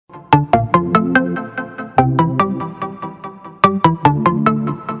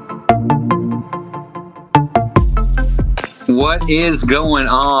What is going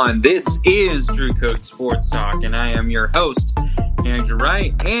on? This is Drew Code Sports Talk, and I am your host, Andrew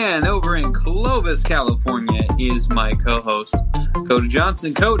Wright. And over in Clovis, California, is my co-host, Cody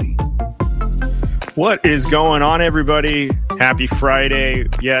Johnson. Cody. What is going on, everybody? Happy Friday.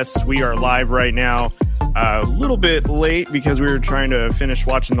 Yes, we are live right now. A little bit late because we were trying to finish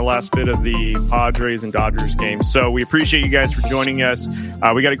watching the last bit of the Padres and Dodgers game. So we appreciate you guys for joining us.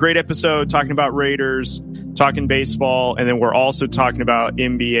 We got a great episode talking about Raiders, talking baseball, and then we're also talking about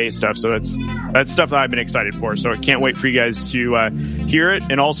NBA stuff. So that's stuff that I've been excited for. So I can't wait for you guys to hear it.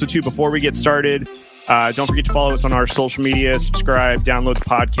 And also, too, before we get started, don't forget to follow us on our social media, subscribe, download the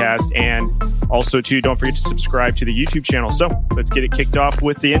podcast, and also, too, don't forget to subscribe to the YouTube channel. So let's get it kicked off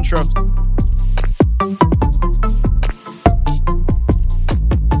with the intro.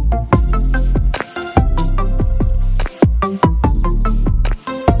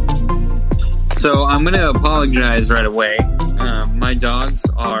 So I'm going to apologize right away. My dogs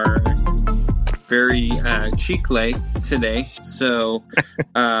are very cheek-lay today, so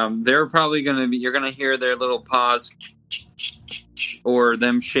they're probably going to be, you're going to hear their little paws or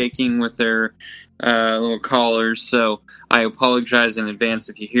them shaking with their little collars, so I apologize in advance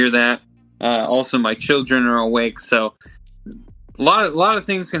if you hear that. Also, my children are awake, so a lot of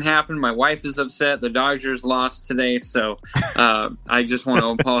things can happen. My wife is upset. The Dodgers lost today, so I just want to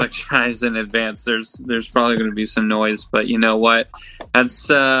apologize in advance. There's probably going to be some noise, but you know what? That's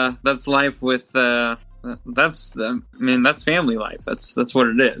life with that's family life. That's what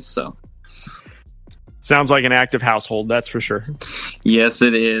it is. So sounds like an active household, that's for sure. Yes,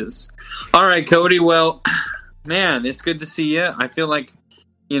 it is. All right, Cody. Well, man, it's good to see you. I feel like,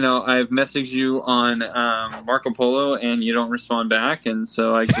 I've messaged you on Marco Polo and you don't respond back, and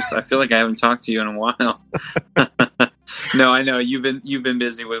so I feel like I haven't talked to you in a while. No, I know you've been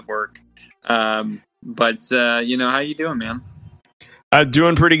busy with work, but how you doing, man?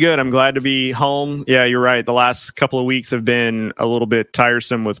 Doing pretty good. I'm glad to be home. Yeah, you're right. The last couple of weeks have been a little bit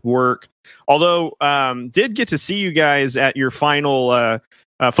tiresome with work. Although, did get to see you guys at your final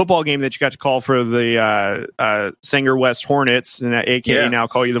football game that you got to call for the Sanger West Hornets, and that AKA yes. Now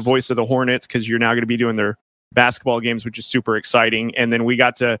call you the voice of the Hornets because you're now going to be doing their basketball games, which is super exciting. And then we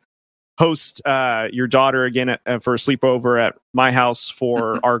got to host your daughter again for a sleepover at my house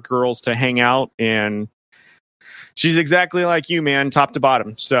for our girls to hang out, and she's exactly like you, man, top to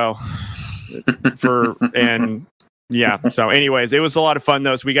bottom. So so anyways, it was a lot of fun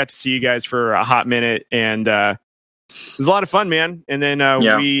though. So we got to see you guys for a hot minute, and it was a lot of fun, man. And then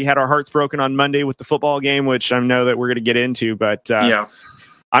we had our hearts broken on Monday with the football game, which I know that we're going to get into. But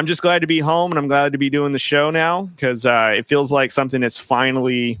I'm just glad to be home, and I'm glad to be doing the show now because it feels like something that's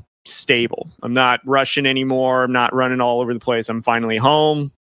finally stable. I'm not rushing anymore. I'm not running all over the place. I'm finally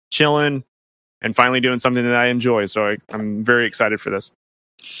home, chilling, and finally doing something that I enjoy. So I'm very excited for this.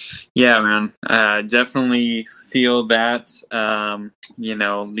 Yeah, man. Definitely feel that.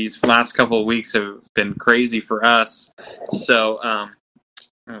 These last couple of weeks have been crazy for us. So,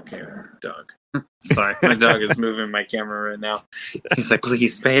 okay, dog. Sorry, my dog is moving my camera right now. He's like,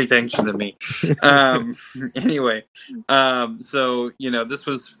 please pay attention to me. Anyway, so, this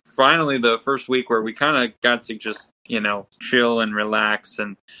was finally the first week where we kind of got to just, chill and relax.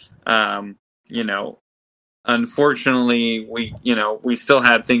 And, unfortunately, we still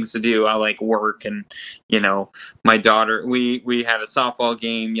had things to do. I like work, and my daughter. We had a softball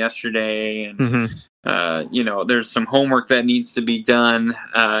game yesterday, and there's some homework that needs to be done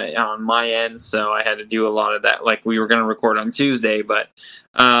on my end, so I had to do a lot of that. Like, we were going to record on Tuesday, but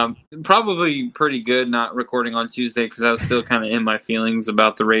probably pretty good not recording on Tuesday because I was still kind of in my feelings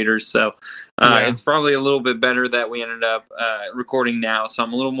about the Raiders. So it's probably a little bit better that we ended up recording now. So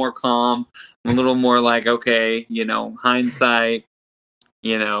I'm a little more calm. I'm a little more like, okay, hindsight,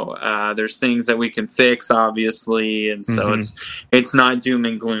 there's things that we can fix, obviously. And so it's not doom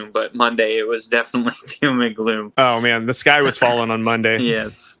and gloom, but Monday it was definitely doom and gloom. Oh man, the sky was falling on Monday.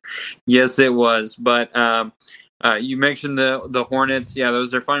 Yes, it was. But you mentioned the Hornets. Yeah, that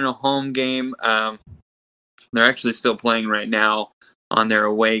was their final home game. They're actually still playing right now on their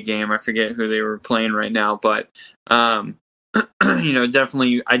away game. I forget who they were playing right now, but I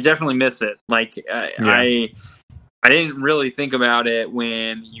definitely miss it. Like I didn't really think about it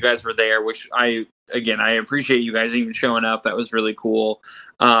when you guys were there, which I appreciate you guys even showing up. That was really cool.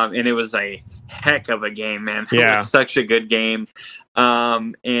 And it was a heck of a game, man. It was such a good game.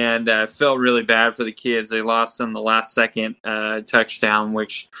 And felt really bad for the kids. They lost on the last second touchdown,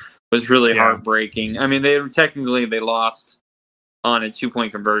 which was really heartbreaking. I mean, they lost on a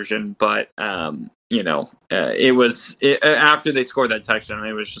 2-point conversion, but it was after they scored that touchdown,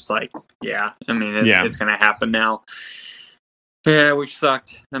 it was just like, it's going to happen now. Yeah, which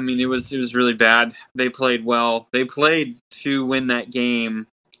sucked. I mean, it was really bad. They played well. They played to win that game.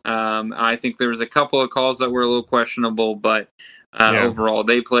 I think there was a couple of calls that were a little questionable, but overall,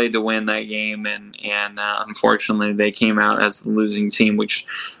 they played to win that game, and unfortunately, they came out as the losing team, which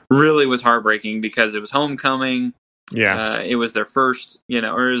really was heartbreaking because it was homecoming. Yeah, it was their first,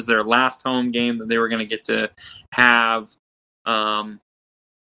 or it was their last home game that they were going to get to have.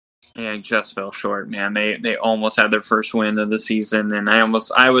 And just fell short, man. They almost had their first win of the season, and I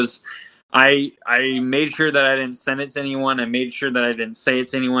made sure that I didn't send it to anyone. I made sure that I didn't say it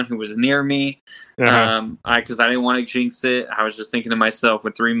to anyone who was near me, because I didn't want to jinx it. I was just thinking to myself,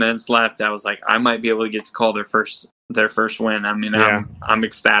 with 3 minutes left, I was like, I might be able to get to call their first win. I mean, I'm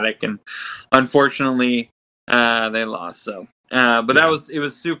ecstatic, and unfortunately, they lost. So, but it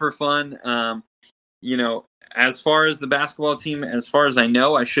was super fun. As far as the basketball team, as far as I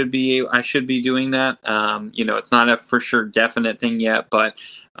know, I should be doing that. It's not a for sure definite thing yet, but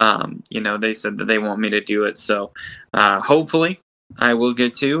they said that they want me to do it. So hopefully I will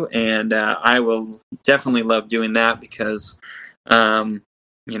get to, and I will definitely love doing that because basketball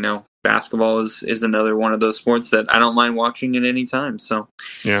is another one of those sports that I don't mind watching at any time. So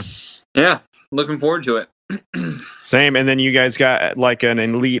yeah, looking forward to it. Same. And then you guys got like an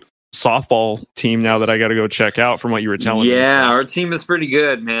elite softball team now that I got to go check out from what you were telling me. Yeah, our team is pretty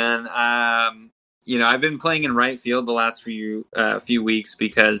good, man. I've been playing in right field the last few weeks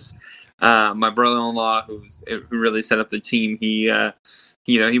because my brother-in-law, who really set up the team, he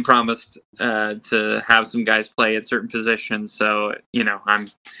promised to have some guys play at certain positions. So, I'm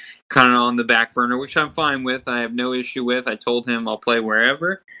kind of on the back burner, which I'm fine with. I have no issue with. I told him I'll play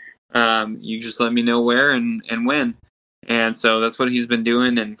wherever. You just let me know where and when. And so that's what he's been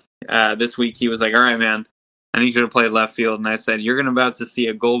doing. And this week he was like, all right, man, I need you to play left field. And I said, you're about to see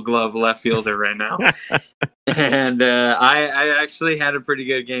a Gold Glove left fielder right now. And I actually had a pretty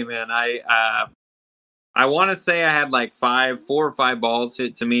good game, man. I want to say I had like 4 or 5 balls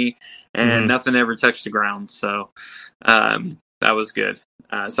hit to me, and nothing ever touched the ground. So that was good.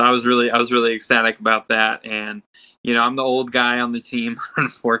 So I was really ecstatic about that. And I'm the old guy on the team,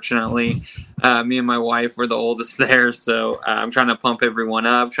 unfortunately. Me and my wife were the oldest there, so I'm trying to pump everyone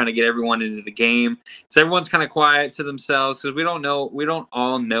up, trying to get everyone into the game. So everyone's kind of quiet to themselves because we don't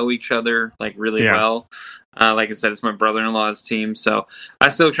all know each other like really well. Like I said, it's my brother-in-law's team, so I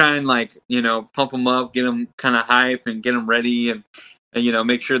still try and pump them up, get them kind of hype, and get them ready, and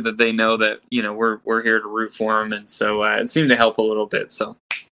make sure that they know that we're here to root for them. And so it seemed to help a little bit. So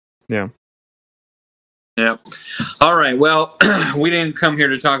yeah. Yep. All right. Well, we didn't come here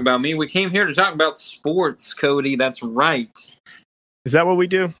to talk about me. We came here to talk about sports, Cody. That's right. Is that what we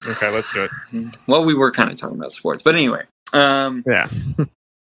do? Okay, let's do it. Well, we were kind of talking about sports, but anyway.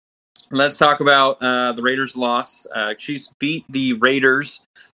 Let's talk about the Raiders' loss. Chiefs beat the Raiders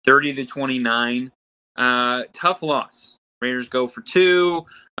 30-29. Tough loss. Raiders go for 2.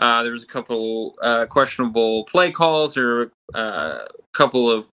 There was a couple questionable play calls, or a couple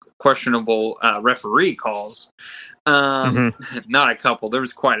of questionable referee calls. Not a couple. There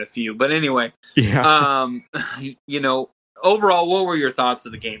was quite a few. But anyway, overall, what were your thoughts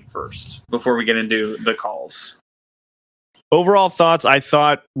of the game first before we get into the calls? Overall thoughts, I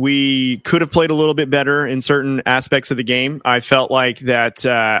thought we could have played a little bit better in certain aspects of the game. I felt like that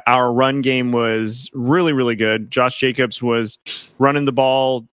our run game was really, really good. Josh Jacobs was running the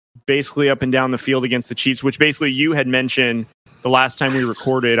ball basically up and down the field against the Chiefs, which basically you had mentioned the last time we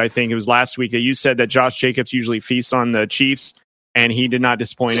recorded. I think it was last week that you said that Josh Jacobs usually feasts on the Chiefs, and he did not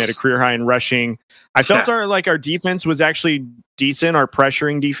disappoint at a career high in rushing. I felt our defense was actually decent, our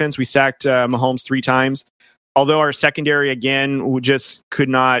pressuring defense. We sacked Mahomes 3 times. Although our secondary, again, just could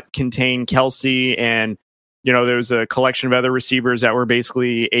not contain Kelsey, and there was a collection of other receivers that were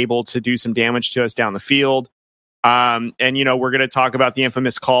basically able to do some damage to us down the field. And we're going to talk about the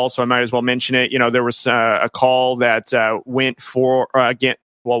infamous call, so I might as well mention it. There was a call that went for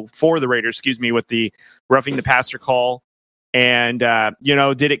the Raiders, with the roughing the passer call. And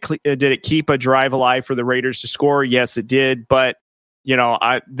did it keep a drive alive for the Raiders to score? Yes, it did, but.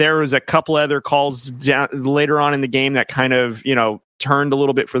 There was a couple other calls later on in the game that kind of, turned a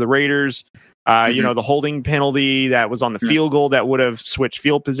little bit for the Raiders. The holding penalty that was on the field goal that would have switched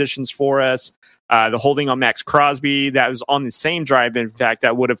field positions for us. The holding on Max Crosby that was on the same drive, in fact,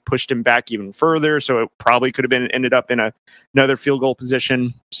 that would have pushed him back even further. So it probably could have ended up in another field goal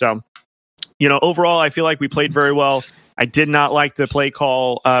position. So, overall, I feel like we played very well. I did not like the play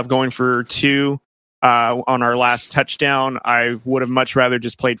call of going for 2. On our last touchdown. I would have much rather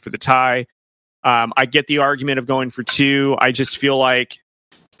just played for the tie. I get the argument of going for 2. I just feel like,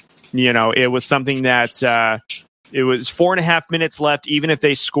 it was something that it was 4.5 minutes left. Even if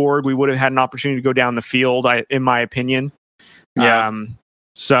they scored, we would have had an opportunity to go down the field, in my opinion. Yeah.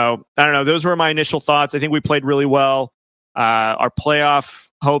 So I don't know. Those were my initial thoughts. I think we played really well. Our playoff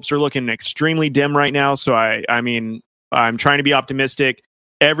hopes are looking extremely dim right now. So I mean, I'm trying to be optimistic.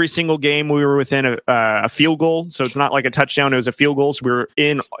 Every single game we were within a field goal. So it's not like a touchdown. It was a field goal. So we were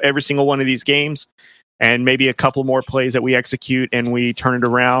in every single one of these games, and maybe a couple more plays that we execute and we turn it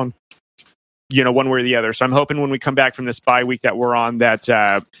around, one way or the other. So I'm hoping when we come back from this bye week that we're on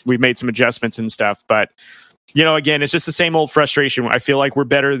that we've made some adjustments and stuff. But, again, it's just the same old frustration. I feel like we're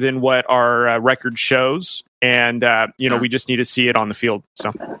better than what our record shows. And, we just need to see it on the field.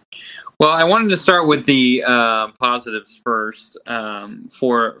 So. Well, I wanted to start with the positives first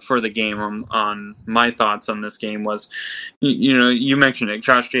for the game. On my thoughts on this game was, you mentioned it,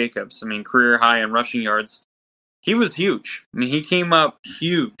 Josh Jacobs. I mean, career high in rushing yards. He was huge. I mean, he came up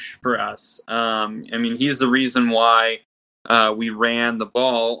huge for us. I mean, he's the reason why we ran the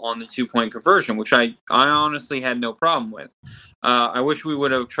ball on the 2-point conversion, which I honestly had no problem with. I wish we would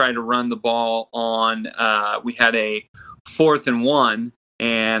have tried to run the ball on. We had a 4th and 1.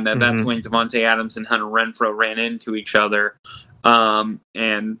 And that's when Davante Adams and Hunter Renfrow ran into each other, and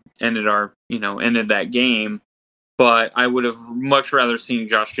ended that game. But I would have much rather seen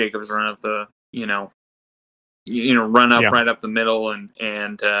Josh Jacobs run up the, right up the middle,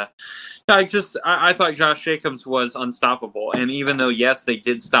 and I thought Josh Jacobs was unstoppable. And even though yes, they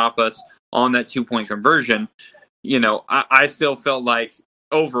did stop us on that 2-point conversion, I still felt like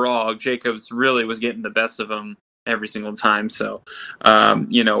overall Jacobs really was getting the best of him every single time. So,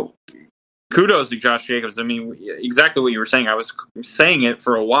 kudos to Josh Jacobs. I mean, exactly what you were saying. I was saying it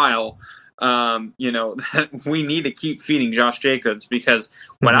for a while, that we need to keep feeding Josh Jacobs, because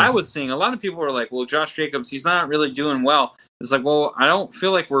what I was seeing, a lot of people were like, well, Josh Jacobs, he's not really doing well. It's like, well, I don't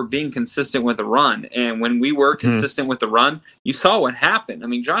feel like we're being consistent with the run. And when we were consistent with the run, you saw what happened. I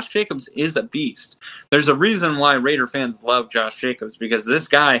mean, Josh Jacobs is a beast. There's a reason why Raider fans love Josh Jacobs, because this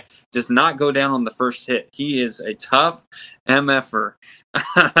guy does not go down on the first hit. He is a tough MFer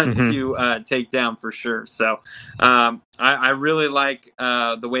to take down for sure. So I really like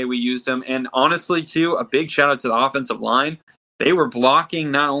the way we used him. And honestly, too, a big shout out to the offensive line. They were blocking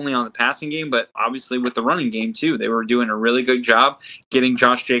not only on the passing game, but obviously with the running game, too. They were doing a really good job getting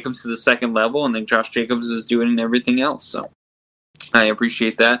Josh Jacobs to the second level, and then Josh Jacobs is doing everything else. So I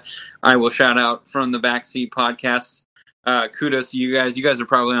appreciate that. I will shout out from the Backseat Podcast. Kudos to you guys. You guys are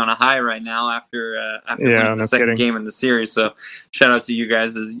probably on a high right now after winning the second game in the series. So shout out to you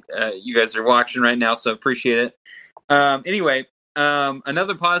guys as you guys are watching right now. So appreciate it. Anyway.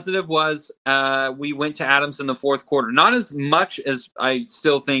 Another positive was we went to Adams in the fourth quarter. Not as much as I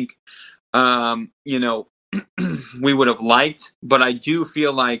still think, we would have liked, but I do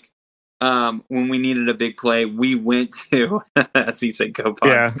feel like when we needed a big play, we went to, as he said, go Pods.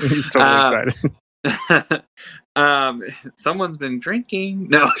 Yeah, he's totally excited. Someone's been drinking.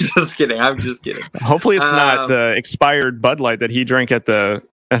 No, I'm just kidding. Hopefully it's not the expired Bud Light that he drank at the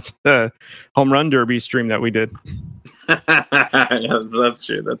home run derby stream that we did. Yes, that's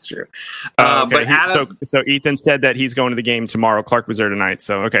true. Okay. But Adam, so Ethan said that he's going to the game tomorrow. Clark was there tonight,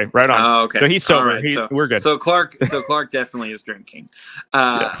 so okay, right on. Okay. So he's sober. Right. We're good. So Clark definitely is drinking.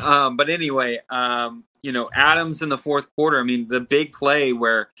 But anyway, Adams in the fourth quarter. I mean, the big play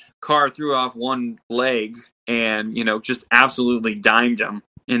where Carr threw off one leg and just absolutely dimed him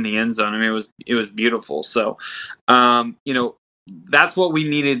in the end zone. I mean, it was beautiful. So, that's what we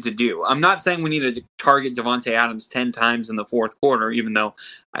needed to do. I'm not saying we needed to target Davante Adams 10 times in the fourth quarter, even though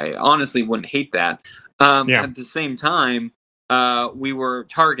I honestly wouldn't hate that. At the same time, we were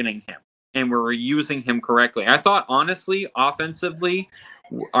targeting him and we were using him correctly. I thought, honestly, offensively,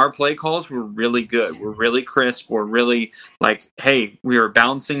 our play calls were really good. We're really crisp. We're really we were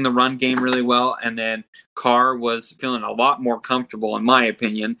balancing the run game really well. And then Carr was feeling a lot more comfortable, in my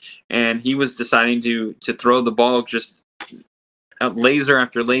opinion. And he was deciding to throw the ball just laser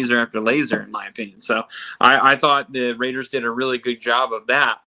after laser after laser, in my opinion. So I thought the Raiders did a really good job of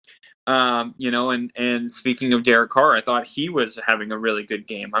that. And speaking of Derek Carr, I thought he was having a really good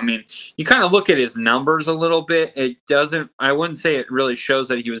game. I mean, you kind of look at his numbers a little bit. I wouldn't say it really shows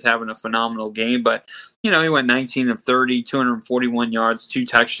that he was having a phenomenal game, but he went 19 of 30, 241 yards, 2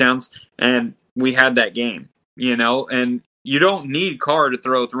 touchdowns, and we had that game, and you don't need Carr to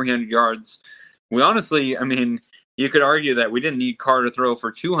throw 300 yards. We honestly, you could argue that we didn't need Carr to throw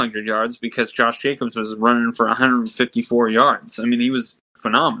for 200 yards because Josh Jacobs was running for 154 yards. I mean, he was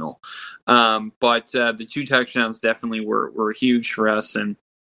phenomenal. But the 2 touchdowns definitely were huge for us. And,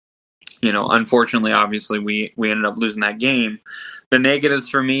 unfortunately, obviously, we ended up losing that game. The negatives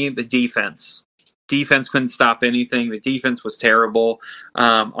for me, the defense. defense couldn't stop anything. The defense was terrible.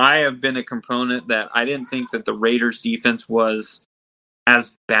 I have been a component that I didn't think that the Raiders defense was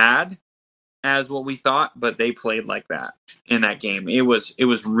as bad as what we thought, but they played like that in that game. It was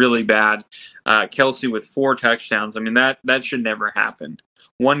really bad. Kelsey with 4 touchdowns. I mean, that should never happen.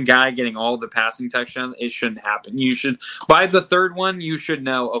 One guy getting all the passing touchdowns, it shouldn't happen. You should, by the third one, you should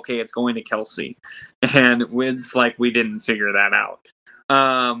know, okay, it's going to Kelsey. And it's like we didn't figure that out.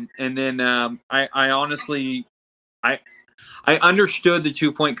 And then I honestly, I understood the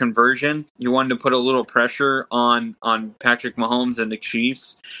 2-point conversion. You wanted to put a little pressure on Patrick Mahomes and the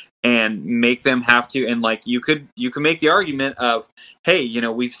Chiefs and make them have to. And like you could make the argument of, hey,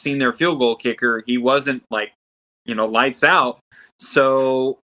 we've seen their field goal kicker. He wasn't like, lights out.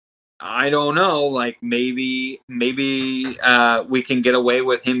 So I don't know, like maybe we can get away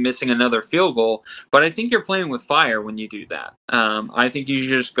with him missing another field goal, but I think you're playing with fire when you do that. I think you should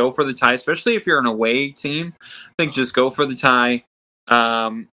just go for the tie, especially if you're an away team. I think just go for the tie,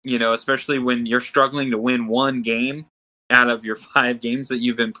 especially when you're struggling to win one game out of your 5 games that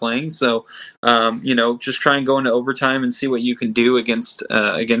you've been playing. So, just try and go into overtime and see what you can do against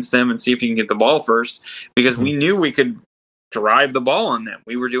them and see if you can get the ball first, because we knew we could drive the ball on them.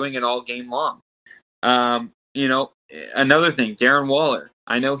 We were doing it all game long. Another thing, Darren Waller.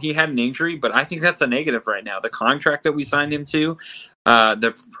 I know he had an injury, but I think that's a negative right now. The contract that we signed him to,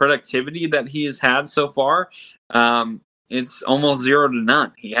 the productivity that he has had so far, it's almost 0 to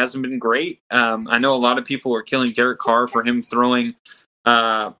none. He hasn't been great. I know a lot of people were killing Derek Carr for him throwing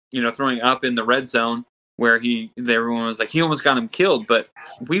up in the red zone, where everyone was like, he almost got him killed. But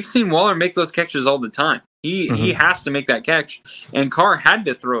we've seen Waller make those catches all the time. He has to make that catch, and Carr had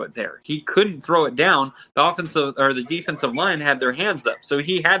to throw it there. He couldn't throw it down. The defensive line had their hands up, so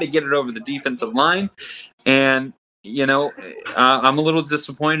he had to get it over the defensive line. And I'm a little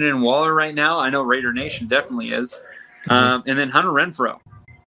disappointed in Waller right now. I know Raider Nation definitely is. And then Hunter Renfrow,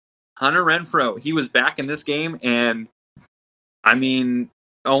 he was back in this game, and I mean,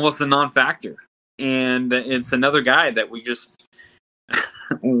 almost a non-factor. And it's another guy that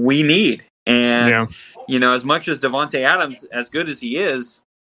we need. And, as much as Davante Adams, as good as he is,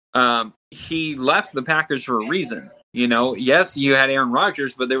 he left the Packers for a reason. Yes, you had Aaron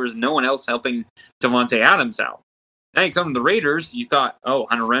Rodgers, but there was no one else helping Davante Adams out. Now you come to the Raiders, you thought, oh,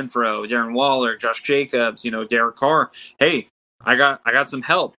 Hunter Renfrow, Darren Waller, Josh Jacobs, Derek Carr. Hey, I got some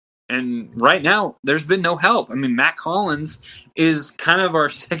help. And right now, there's been no help. I mean, Matt Collins is kind of our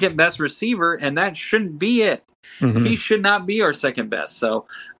second best receiver, and that shouldn't be it. He should not be our second best. So,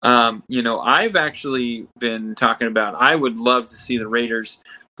 I've actually been talking about, I would love to see the Raiders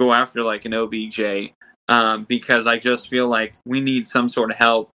go after like an OBJ, because I just feel like we need some sort of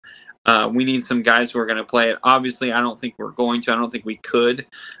help. We need some guys who are going to play it. Obviously, I don't think we're going to. I don't think we could,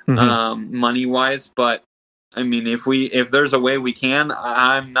 money-wise. But, I mean, if there's a way we can,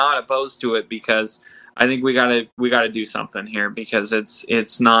 I'm not opposed to it, because I think we gotta do something here, because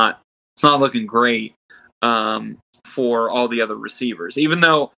it's not looking great for all the other receivers. Even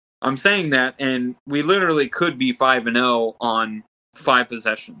though I'm saying that, and we literally could be 5-0 on 5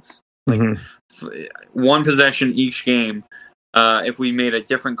 possessions, like one possession each game. If we made a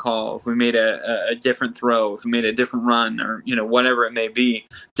different call, if we made a different throw, if we made a different run, or whatever it may be,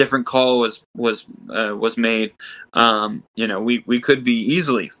 different call was made. We could be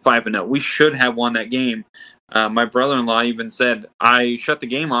easily 5-0. We should have won that game. My brother-in-law even said, I shut the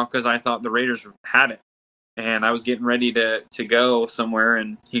game off because I thought the Raiders had it, and I was getting ready to go somewhere,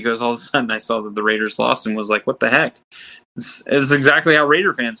 and he goes, all of a sudden I saw that the Raiders lost, and was like, what the heck? It's exactly how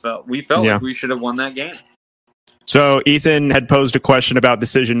Raider fans felt. We felt like we should have won that game. So Ethan had posed a question about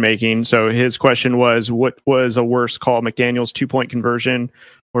decision making. So his question was, what was a worse call, McDaniel's 2-point conversion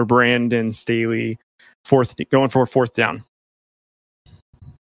or Brandon Staley going for 4th down?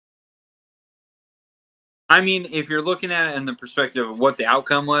 I mean, if you're looking at it in the perspective of what the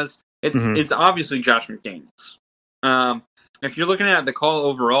outcome was, it's obviously Josh McDaniels. If you're looking at the call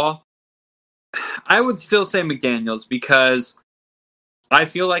overall, I would still say McDaniels, because I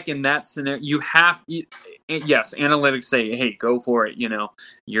feel like in that scenario, yes, analytics say, hey, go for it.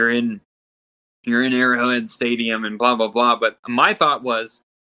 You're in Arrowhead Stadium and blah, blah, blah. But my thought was,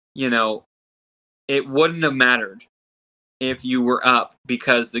 it wouldn't have mattered if you were up,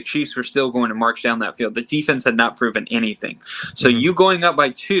 because the Chiefs were still going to march down that field. The defense had not proven anything. So you going up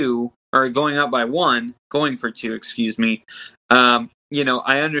by 2, or going up by 1, going for 2, excuse me.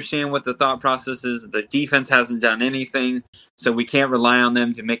 I understand what the thought process is. The defense hasn't done anything, so we can't rely on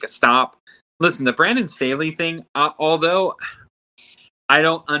them to make a stop. Listen, the Brandon Staley thing, although I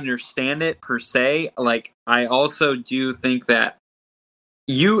don't understand it per se, like, I also do think that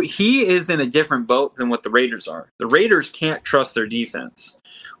he is in a different boat than what the Raiders are. The Raiders can't trust their defense,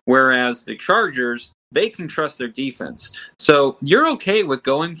 whereas the Chargers, they can trust their defense. So you're okay with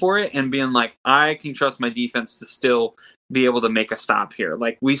going for it and being like, I can trust my defense to still be able to make a stop here.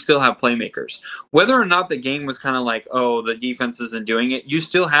 Like, we still have playmakers. Whether or not the game was kind of like, oh, the defense isn't doing it, you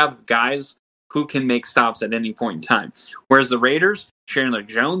still have guys who can make stops at any point in time. Whereas the Raiders, Chandler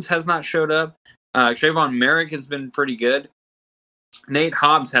Jones has not showed up. Trayvon Merrick has been pretty good. Nate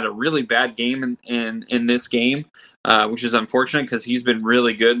Hobbs had a really bad game in this game, which is unfortunate because he's been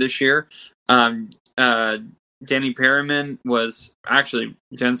really good this year. Denzel Perryman was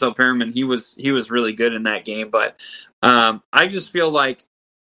he was really good in that game, but I just feel like,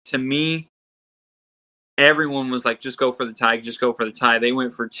 to me, everyone was like, just go for the tie. They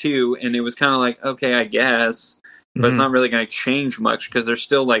went for 2, and it was kind of like, okay, I guess, but it's not really going to change much because they're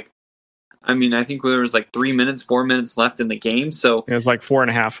still like, I mean, I think there was like 4 minutes left in the game. So it was like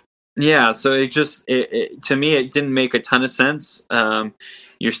 4.5. Yeah. So it just, to me, it didn't make a ton of sense. The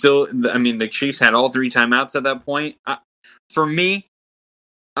Chiefs had all 3 timeouts at that point. For me,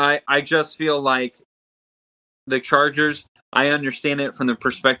 I just feel like the Chargers, I understand it from the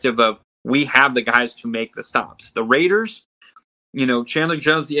perspective of, we have the guys to make the stops. The Raiders, Chandler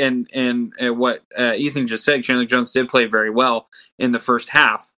Jones and what Ethan just said, Chandler Jones did play very well in the first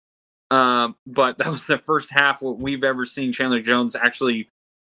half. But that was the first half we've ever seen Chandler Jones actually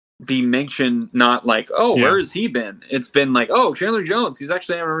be mentioned, not like, where has he been? It's been like, Chandler Jones, he's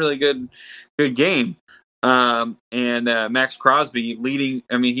actually having a really good game. And Max Crosby leading,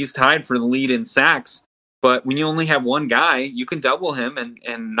 he's tied for the lead in sacks, but when you only have one guy, you can double him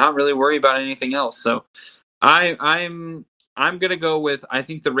and not really worry about anything else. So I'm going to go with, I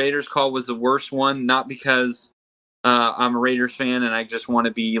think the Raiders call was the worst one, not because I'm a Raiders fan and I just want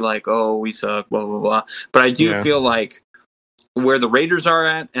to be like, we suck, blah, blah, blah. But I do feel like where the Raiders are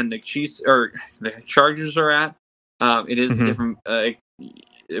at and the Chiefs or the Chargers are at, it is a different.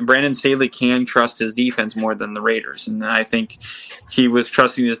 Brandon Staley can trust his defense more than the Raiders, and I think he was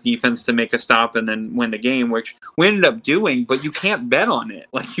trusting his defense to make a stop and then win the game, which we ended up doing. But you can't bet on it;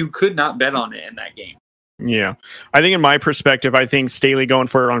 like, you could not bet on it in that game. Yeah. I think in my perspective, I think Staley going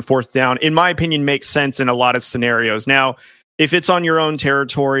for it on 4th down, in my opinion, makes sense in a lot of scenarios. Now, if it's on your own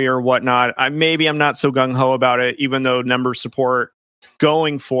territory or whatnot, I'm not so gung-ho about it, even though number support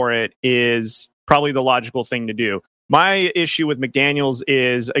going for it is probably the logical thing to do. My issue with McDaniels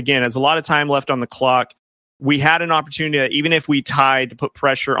is, again, there's a lot of time left on the clock. We had an opportunity that even if we tied, to put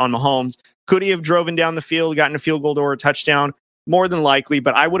pressure on Mahomes. Could he have driven down the field, gotten a field goal or a touchdown? More than likely,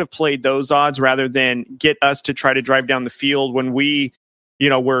 but I would have played those odds rather than get us to try to drive down the field when we,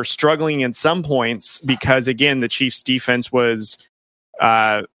 were struggling in some points because, again, the Chiefs' defense was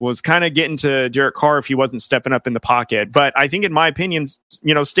kind of getting to Derek Carr if he wasn't stepping up in the pocket. But I think, in my opinion,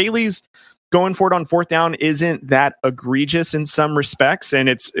 Staley's going for it on 4th down isn't that egregious in some respects, and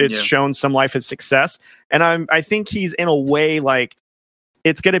it's shown some life of success. And I think he's in a way like,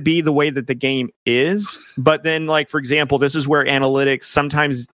 it's going to be the way that the game is. But then, like, for example, this is where analytics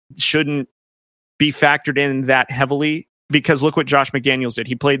sometimes shouldn't be factored in that heavily, because look what Josh McDaniels did.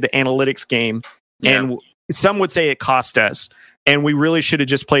 He played the analytics game, and some would say it cost us, and we really should have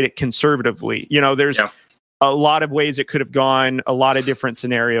just played it conservatively. There's a lot of ways it could have gone, a lot of different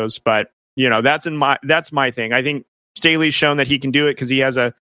scenarios, but that's my thing. I think Staley's shown that he can do it because he has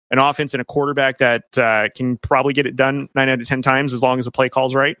an offense and a quarterback that can probably get it done 9 out of 10 times as long as the play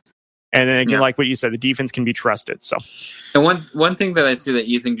call's right. And then again, like what you said, the defense can be trusted. So, and one thing that I see that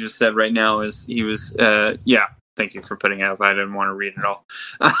Ethan just said right now is he was, thank you for putting it up. I didn't want to read it all.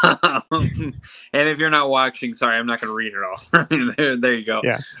 And if you're not watching, sorry, I'm not going to read it all. there you go.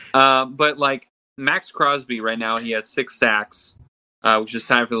 Yeah. But like Max Crosby right now, he has 6 sacks. Which is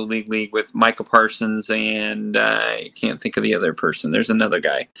tied for the league with Micah Parsons and I can't think of the other person. There's another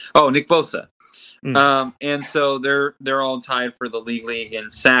guy. Oh, Nick Bosa. And so they're all tied for the league in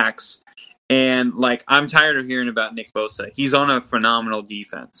sacks. And like, I'm tired of hearing about Nick Bosa. He's on a phenomenal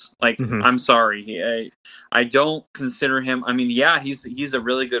defense. Like, I'm sorry, I don't consider him. He's a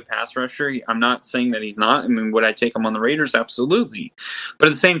really good pass rusher. I'm not saying that he's not. Would I take him on the Raiders? Absolutely. But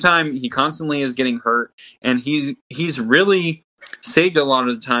at the same time, he constantly is getting hurt, and he's really saved a lot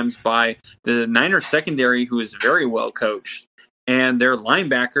of the times by the Niners secondary, who is very well coached, and their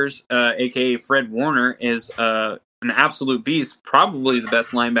linebackers, aka Fred Warner, is an absolute beast, probably the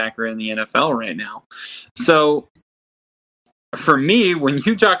best linebacker in the NFL right now. So for me, when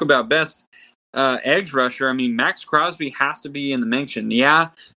you talk about best edge rusher, Max Crosby has to be in the mention.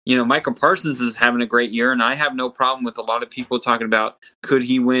 Michael Parsons is having a great year, and I have no problem with a lot of people talking about, could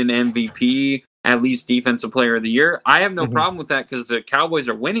he win MVP at least Defensive Player of the Year. I have no problem with that because the Cowboys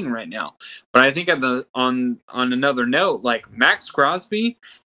are winning right now. But I think on another note, like Max Crosby,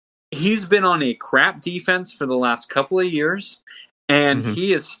 he's been on a crap defense for the last couple of years, and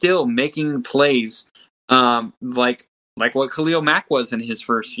he is still making plays like what Khalil Mack was in his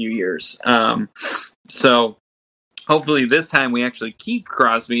first few years. So hopefully this time we actually keep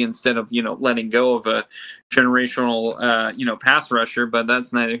Crosby instead of, letting go of a generational, pass rusher, but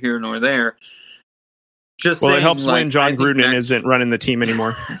that's neither here nor there. Just it helps when John Gruden isn't running the team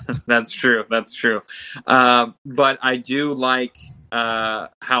anymore. That's true. But I do like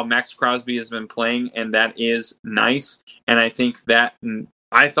how Max Crosby has been playing, and that is nice. And I think that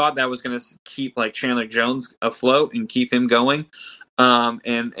I thought that was going to keep like Chandler Jones afloat and keep him going.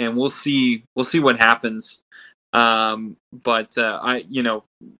 And we'll see what happens. But I,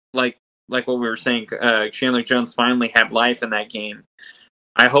 like what we were saying, Chandler Jones finally had life in that game.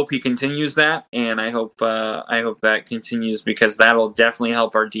 I hope he continues that, and I hope that continues because that'll definitely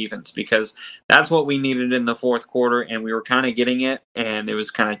help our defense because that's what we needed in the fourth quarter, and we were kind of getting it, and it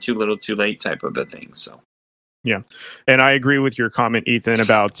was kind of too little, too late type of a thing. So, yeah, and I agree with your comment, Ethan,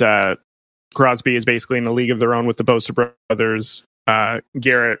 about Crosby is basically in a league of their own with the Bosa brothers,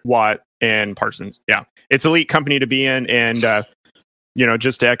 Garrett, Watt, and Parsons. Yeah, it's elite company to be in, and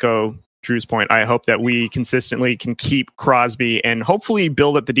just to echo Drew's point, I hope that we consistently can keep Crosby and hopefully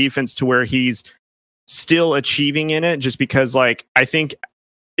build up the defense to where he's still achieving in it, just because I think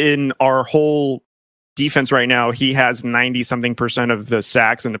in our whole defense right now, he has 90-something% of the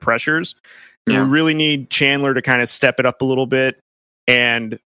sacks and the pressures. Yeah. We really need Chandler to kind of step it up a little bit.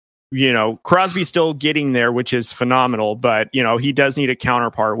 And, Crosby's still getting there, which is phenomenal, but, he does need a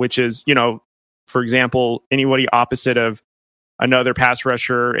counterpart, which is, for example, anybody opposite of another pass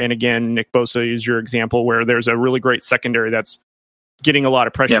rusher, and again, Nick Bosa is your example, where there's a really great secondary that's getting a lot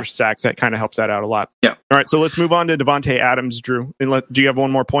of pressure sacks. That kind of helps that out a lot. Yeah. All right, so let's move on to Davante Adams, Drew. And do you have one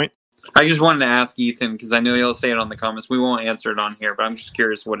more point? I just wanted to ask Ethan, because I know he'll say it on the comments. We won't answer it on here, but I'm just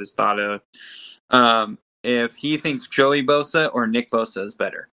curious what his thought of if he thinks Joey Bosa or Nick Bosa is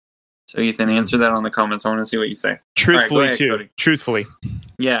better. So Ethan, answer that on the comments. I want to see what you say. Truthfully, right, too. Cody. Truthfully.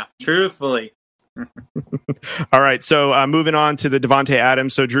 Yeah, truthfully. All right, so moving on to the Davante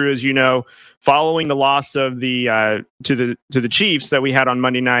Adams. So Drew, as you know, following the loss of the to the Chiefs that we had on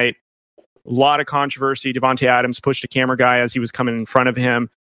Monday night, a lot of controversy. Davante Adams pushed a camera guy as he was coming in front of him,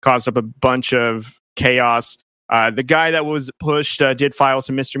 caused up a bunch of chaos. The guy that was pushed did file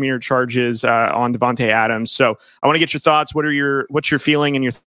some misdemeanor charges on Davante Adams. So I want to get your thoughts. What's your feeling and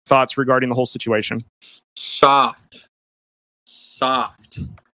your thoughts regarding the whole situation? Soft.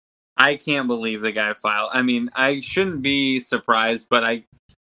 I can't believe the guy filed. I mean, I shouldn't be surprised, but I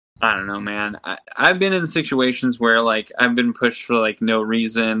don't know, man. I've been in situations where I've been pushed for no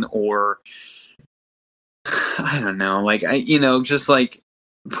reason, or I don't know, just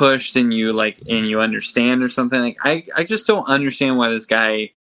pushed and you understand or something. I just don't understand why this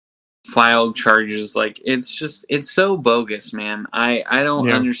guy filed charges. It's so bogus, man. I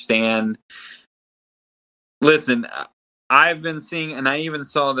don't understand. Listen, I've been seeing, and I even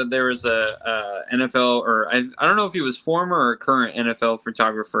saw that there was a NFL, or I don't know if he was former or current NFL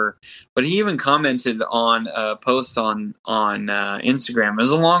photographer, but he even commented on a post on Instagram. It was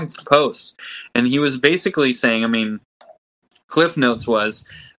a long post, and he was basically saying, Cliff Notes was,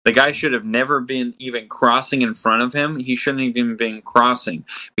 the guy should have never been even crossing in front of him. He shouldn't have even been crossing,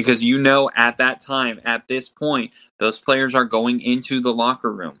 because at that time, at this point, those players are going into the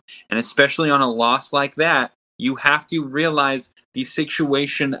locker room, and especially on a loss like that, you have to realize the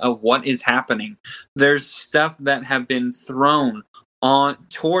situation of what is happening. There's stuff that have been thrown on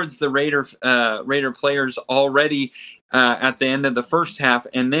towards the Raider players already at the end of the first half,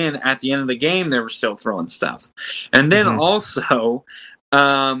 and then at the end of the game, they were still throwing stuff. And then also,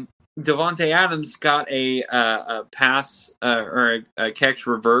 Davante Adams got a pass or a catch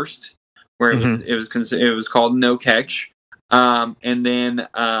reversed, where it was called no catch, and then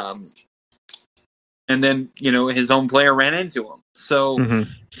his own player ran into him. So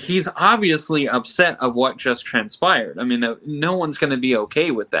he's obviously upset of what just transpired. No one's going to be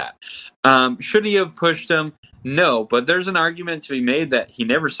okay with that. Should he have pushed him? No, but there's an argument to be made that he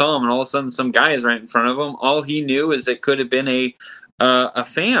never saw him, and all of a sudden some guy is right in front of him. All he knew is it could have been a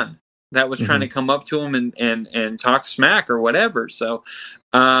fan that was trying to come up to him and talk smack or whatever. So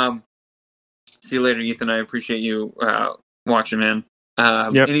see you later, Ethan. I appreciate you watching, man.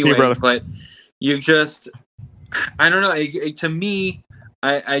 Anyway, see you, brother. But you just, I don't know. To me,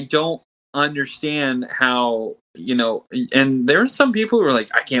 I don't understand how, and there's some people who were like,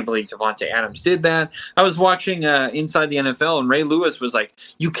 I can't believe Davante Adams did that. I was watching Inside the NFL, and Ray Lewis was like,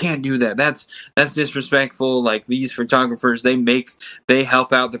 you can't do that. That's disrespectful. Like, these photographers, they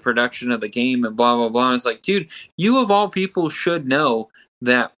help out the production of the game and blah, blah, blah. And it's like, dude, you of all people should know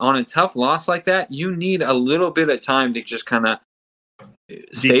that on a tough loss like that, you need a little bit of time to just kind of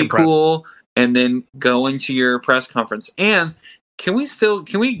stay cool and then go into your press conference. And can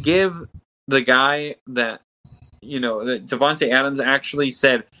we give the guy that, that Davante Adams actually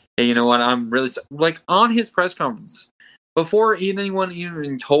said, hey, you know what, I'm really, like, on his press conference, before anyone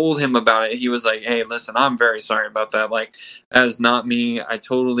even told him about it, he was like, hey, listen, I'm very sorry about that. Like, that is not me. I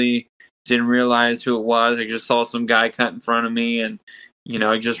totally didn't realize who it was. I just saw some guy cut in front of me, and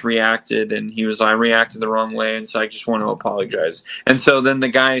I just reacted, and I reacted the wrong way, and so I just want to apologize. And so then the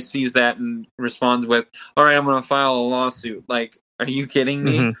guy sees that and responds with, all right, I'm going to file a lawsuit. Like, are you kidding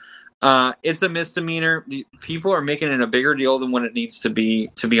me? Mm-hmm. It's a misdemeanor. People are making it a bigger deal than what it needs to be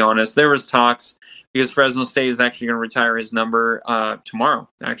honest. There was talks, because Fresno State is actually going to retire his number tomorrow,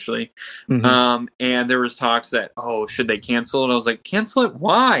 actually. Mm-hmm. And there was talks that, should they cancel it? I was like, cancel it?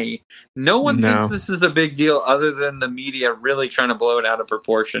 Why? No one thinks this is a big deal other than the media really trying to blow it out of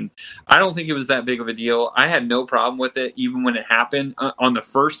proportion. I don't think it was that big of a deal. I had no problem with it, even when it happened. On the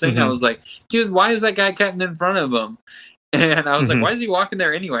first thing, mm-hmm. I was like, dude, why is that guy cutting in front of him? And I was mm-hmm. like, why is he walking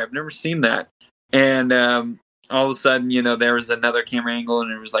there anyway? I've never seen that. And all of a sudden, there was another camera angle,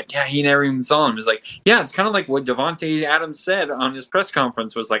 and it was like, yeah, he never even saw him. It was like, yeah, it's kind of like what Davante Adams said on his press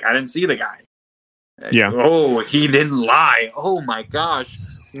conference, was like, I didn't see the guy. Yeah. Oh, he didn't lie. Oh my gosh.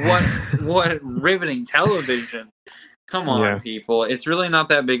 What riveting television. Come on, people. It's really not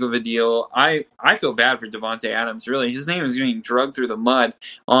that big of a deal. I feel bad for Davante Adams, really. His name is getting dragged through the mud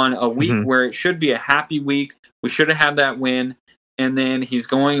on a week mm-hmm. where it should be a happy week. We should have had that win. And then he's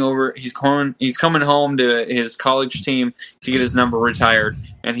coming home to his college team to get his number retired,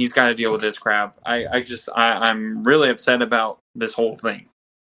 and he's got to deal with this crap. I'm really upset about this whole thing.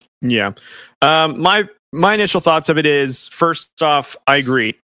 Yeah. My initial thoughts of it is, first off, I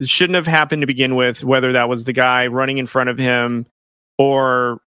agree. It shouldn't have happened to begin with, whether that was the guy running in front of him,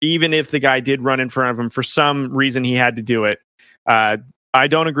 or even if the guy did run in front of him, for some reason he had to do it. I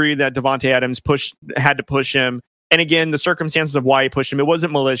don't agree that Davante Adams had to push him. And again, the circumstances of why he pushed him, it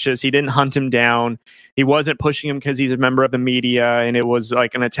wasn't malicious. He didn't hunt him down. He wasn't pushing him because he's a member of the media, and it was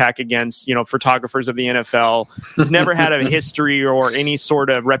like an attack against, photographers of the NFL. He's never had a history or any sort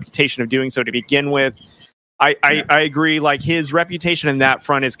of reputation of doing so to begin with. I agree. Like, his reputation in that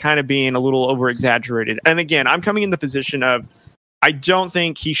front is kind of being a little over exaggerated. And again, I'm coming in the position of, I don't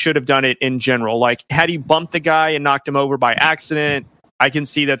think he should have done it in general. Like, had he bumped the guy and knocked him over by accident, I can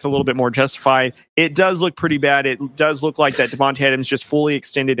see that's a little bit more justified. It does look pretty bad. It does look like that Davante Adams just fully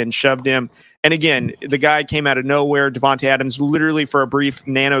extended and shoved him. And again, the guy came out of nowhere. Davante Adams literally for a brief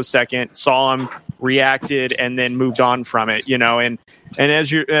nanosecond saw him, reacted, and then moved on from it. And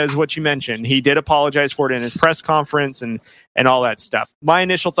as what you mentioned, he did apologize for it in his press conference and all that stuff. My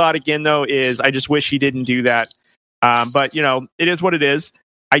initial thought again, though, is I just wish he didn't do that. But it is what it is.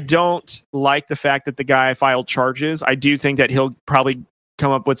 I don't like the fact that the guy filed charges. I do think that he'll probably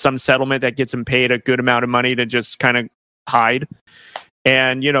come up with some settlement that gets him paid a good amount of money to just kind of hide.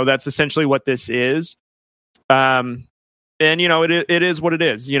 And, that's essentially what this is. And, it is what it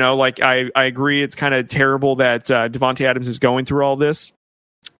is. I agree. It's kind of terrible that Davante Adams is going through all this.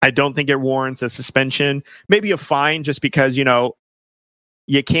 I don't think it warrants a suspension, maybe a fine, just because, you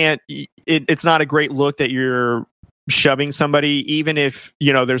can't, it's not a great look that you're shoving somebody, even if,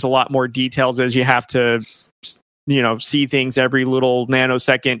 there's a lot more details, as you have to, see things every little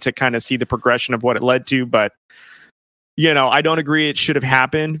nanosecond to kind of see the progression of what it led to. But, I don't agree it should have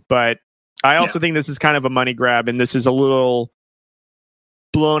happened, but I also think this is kind of a money grab, and this is a little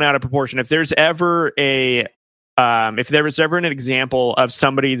blown out of proportion. If there's ever an example of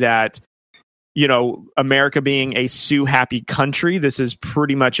somebody that, America being a sue happy country, this is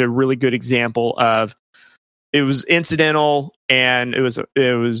pretty much a really good example of, it was incidental, and it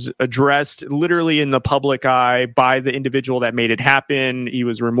was addressed literally in the public eye by the individual that made it happen. He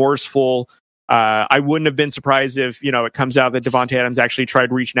was remorseful. I wouldn't have been surprised if, it comes out that Davante Adams actually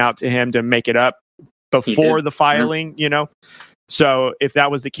tried reaching out to him to make it up before the filing, So if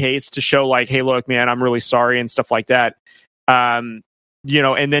that was the case, to show like, hey, look, man, I'm really sorry and stuff like that. And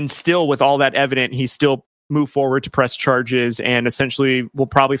then still with all that evident, he still move forward to press charges and essentially will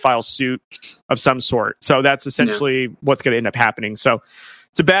probably file suit of some sort. So that's essentially what's going to end up happening. So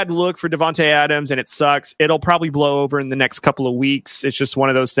it's a bad look for Davante Adams, and it sucks. It'll probably blow over in the next couple of weeks. It's just one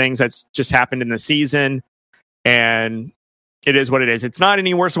of those things that's just happened in the season. And it is what it is. It's not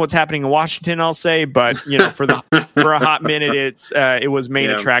any worse than what's happening in Washington, I'll say, but for a hot minute, it was main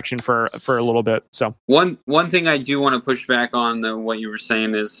attraction for a little bit. So one thing I do want to push back on what you were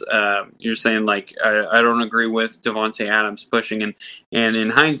saying is you're saying like I don't agree with Davante Adams pushing and in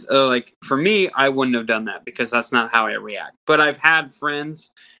hindsight, like for me, I wouldn't have done that because that's not how I react. But I've had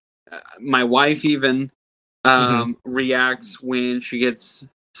friends, my wife even reacts when she gets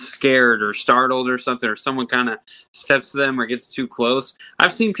scared or startled or something, or someone kind of steps to them or gets too close.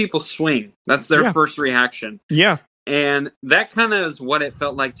 I've seen people swing. That's their first reaction. Yeah. And that kind of is what it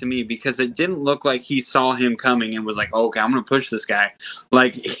felt like to me, because it didn't look like he saw him coming and was like, okay, I'm going to push this guy.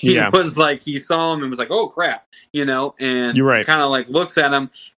 Like he was like, he saw him and was like, oh crap, and you're right. Kind of like looks at him.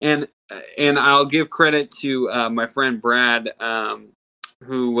 And I'll give credit to my friend Brad,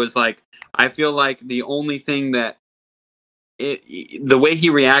 who was like, I feel like the only thing that the way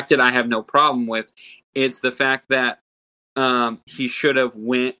he reacted, I have no problem with. It's the fact that he should have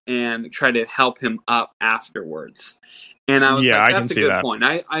went and tried to help him up afterwards. And I was like, that's a good point.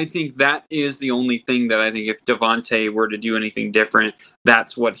 I think that is the only thing that I think if Davante were to do anything different,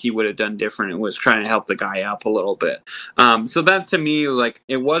 that's what he would have done different. It was trying to help the guy up a little bit. So that to me, like,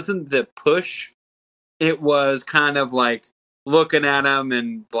 it wasn't the push. It was kind of like looking at him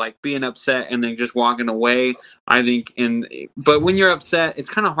and like being upset and then just walking away. I think but when you're upset, it's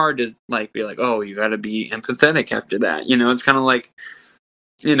kind of hard to like be like, oh, you got to be empathetic after that. It's kind of like,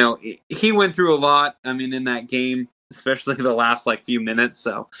 he went through a lot. I mean, in that game, especially the last like few minutes.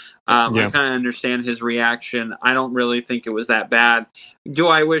 So I kind of understand his reaction. I don't really think it was that bad. Do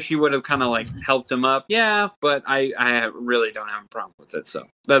I wish he would have kind of like helped him up? Yeah, but I really don't have a problem with it. So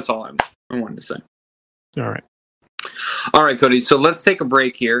that's all I wanted to say. All right, Cody. So let's take a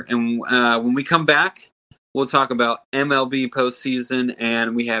break here, and when we come back, we'll talk about MLB postseason,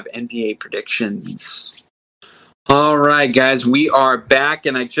 and we have NBA predictions. All right, guys, we are back,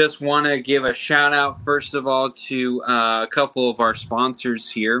 and I just want to give a shout out first of all to a couple of our sponsors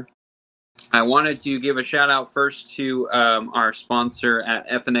here. I wanted to give a shout out first to our sponsor at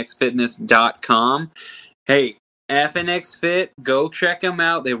fnxfitness.com. Hey, FNX Fit, go check them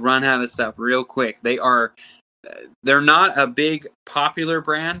out. They run out of stuff real quick. They're not a big popular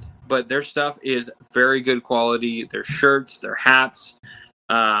brand, but their stuff is very good quality. Their shirts, their hats.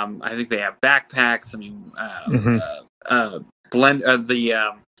 I think they have backpacks. I mean, I'm blanking,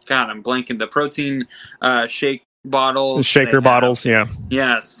 the protein shake bottles. The shaker bottles, yeah.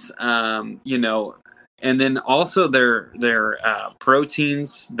 Yes. And then also their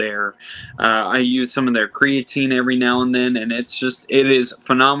proteins, I use some of their creatine every now and then, and it is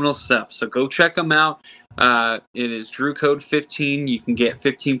phenomenal stuff. So go check them out. It is Drew Code 15. You can get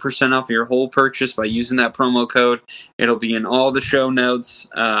 15% off your whole purchase by using that promo code. It'll be in all the show notes,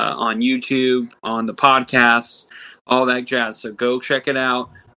 on YouTube, on the podcasts, all that jazz. So go check it out.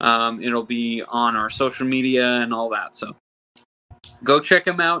 It'll be on our social media and all that. So go check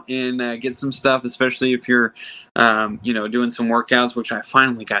them out and get some stuff, especially if you're, doing some workouts, which I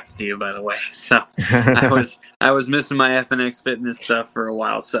finally got to do, by the way. So I was missing my FNX Fitness stuff for a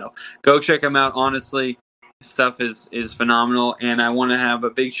while. So go check them out. Honestly, stuff is phenomenal. And I want to have a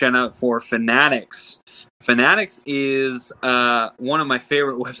big shout out for Fanatics. Fanatics is one of my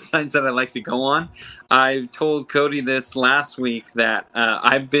favorite websites that I like to go on. I told Cody this last week that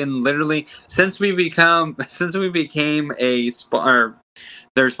I've been literally since we became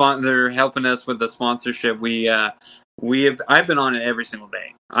they're helping us with the sponsorship. I've been on it every single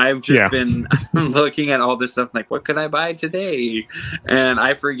day. I've just been looking at all this stuff like, what could I buy today? And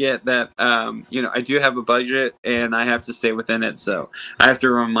I forget that, I do have a budget and I have to stay within it. So I have to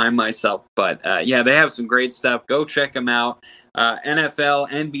remind myself. But they have some great stuff. Go check them out. NFL,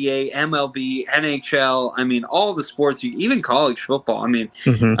 NBA, MLB, NHL. I mean, all the sports, even college football. I mean,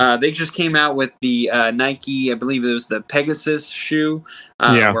 they just came out with the Nike, I believe it was the Pegasus shoe,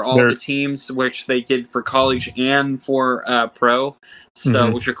 where all the teams, which they did for college and for pro,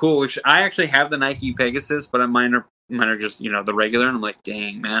 so which are cool. Which I actually have the Nike Pegasus, but mine are just the regular, and I'm like,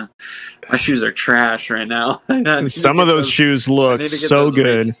 dang man, my shoes are trash right now. Some of those shoes look so good.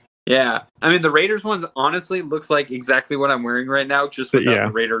 Raiders. Yeah, I mean the Raiders ones honestly looks like exactly what I'm wearing right now, just without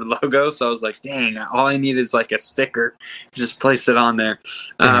the Raider logo. So I was like, dang, all I need is like a sticker, just place it on there,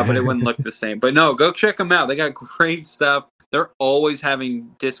 but it wouldn't look the same. But no, go check them out. They got great stuff. They're always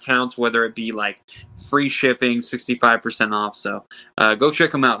having discounts, whether it be like free shipping, 65% off. So go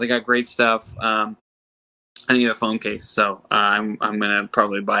check them out. They got great stuff. I need a phone case, so I'm gonna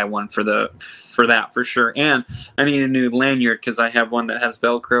probably buy one for that for sure. And I need a new lanyard because I have one that has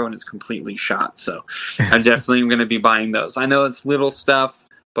Velcro and it's completely shot. So I definitely am gonna be buying those. I know it's little stuff,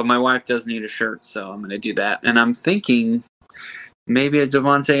 but my wife does need a shirt, so I'm gonna do that. And I'm thinking maybe a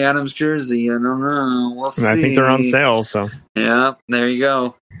Devontae Adams jersey. I don't know. We'll see. I think they're on sale. So yeah, there you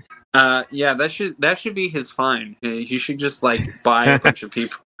go. Yeah, that should be his fine. He should just like buy a bunch of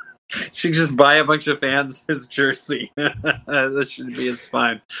people. Should just buy a bunch of fans his jersey. That should be his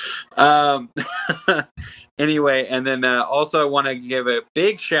fine. Anyway, and then also I want to give a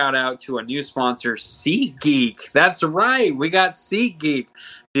big shout out to a new sponsor, SeatGeek. That's right, we got SeatGeek.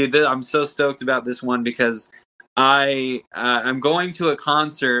 Dude, I'm so stoked about this one because I'm going to a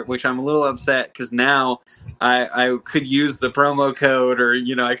concert, which I'm a little upset because now I could use the promo code, or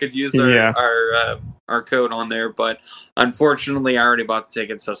I could use our code on there, but unfortunately I already bought the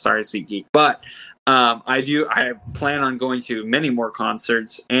ticket, so sorry, SeatGeek. But I plan on going to many more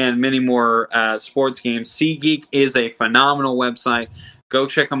concerts and many more sports games. SeatGeek is a phenomenal website. Go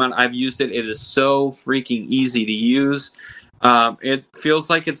check them out. I've used it. It is so freaking easy to use. It feels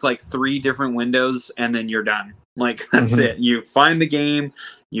like it's like 3 different windows and then you're done. Like, that's it. You find the game,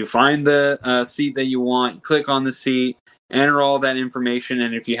 you find the seat that you want, you click on the seat, enter all that information,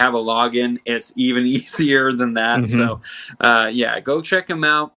 and if you have a login, it's even easier than that. So, go check them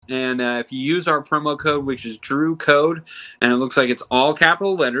out. And if you use our promo code, which is DrewCode, and it looks like it's all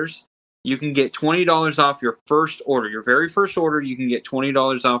capital letters, you can get $20 off your first order. Your very first order, you can get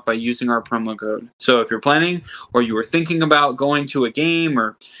 $20 off by using our promo code. So if you're planning or you were thinking about going to a game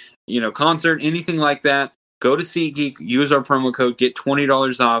or, concert, anything like that, go to SeatGeek, use our promo code, get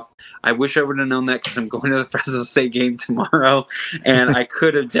 $20 off. I wish I would have known that because I'm going to the Fresno State game tomorrow, and I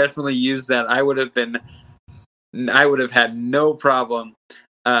could have definitely used that. I would have had no problem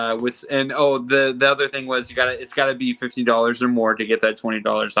the other thing was it's got to be $50 or more to get that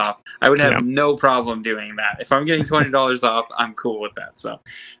 $20 off. I would have no problem doing that. If I'm getting $20 off, I'm cool with that. So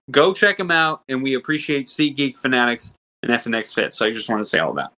go check them out, and we appreciate SeatGeek, Fanatics, and FNX Fit. So I just want to say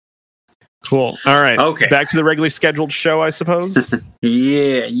all that. Cool. All right. Okay. Back to the regularly scheduled show, I suppose.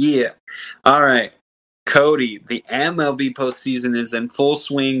 Yeah. All right. Cody, the MLB postseason is in full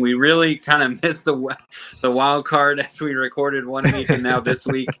swing. We really kind of missed the wild card as we recorded one week, and now this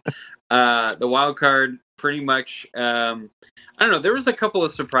week, the wild card pretty much. I don't know. There was a couple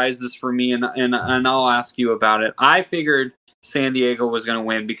of surprises for me, and I'll ask you about it. I figured San Diego was going to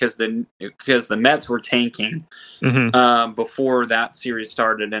win because the Mets were tanking before that series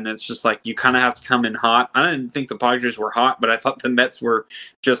started, and it's just like you kind of have to come in hot. I didn't think the Padres were hot, but I thought the Mets were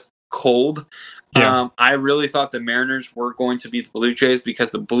just cold. Yeah. I really thought the Mariners were going to beat the Blue Jays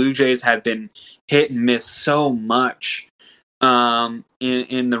because the Blue Jays had been hit and miss so much in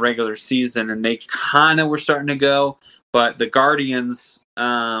the regular season, and they kind of were starting to go. But the Guardians,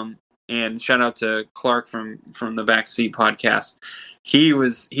 and shout out to Clark from the Backseat podcast,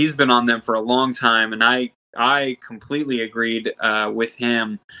 he's been on them for a long time, and I completely agreed with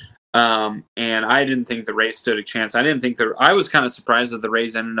him. And I didn't think the Rays stood a chance. I was kind of surprised that the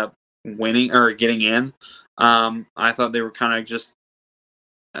Rays ended up winning or getting in. I thought they were kind of just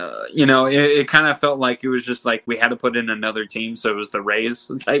it kind of felt like it was just like we had to put in another team, so it was the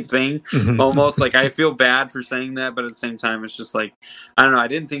Rays type thing. Almost like I feel bad for saying that, but at the same time it's just like I don't know, I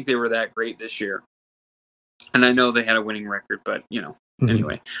didn't think they were that great this year, and I know they had a winning record, but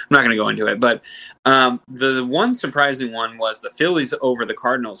anyway, I'm not going to go into it. But the one surprising one was the Phillies over the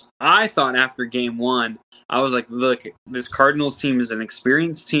Cardinals. I thought after game 1, I was like, look, this Cardinals team is an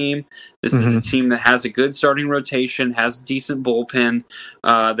experienced team. This is a team that has a good starting rotation, has a decent bullpen.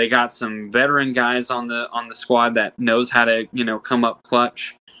 They got some veteran guys on the squad that knows how to, come up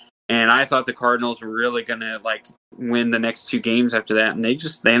clutch. And I thought the Cardinals were really going to win the next 2 games after that. And they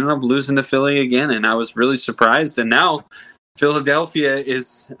ended up losing to Philly again. And I was really surprised. And now Philadelphia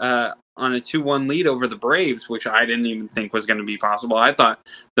is on a 2-1 lead over the Braves, which I didn't even think was going to be possible. I thought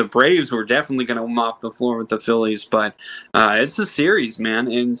the Braves were definitely going to mop the floor with the Phillies, but it's a series,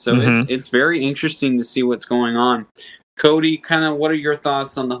 man. And so it's very interesting to see what's going on. Cody, kind of what are your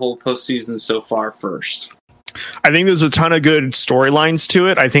thoughts on the whole postseason so far first? I think there's a ton of good storylines to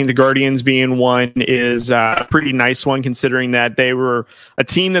it. I think the Guardians being one is a pretty nice one, considering that they were a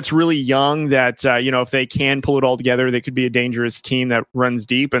team that's really young, that, if they can pull it all together, they could be a dangerous team that runs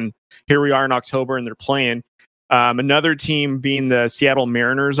deep. And here we are in October and they're playing. Another team being the Seattle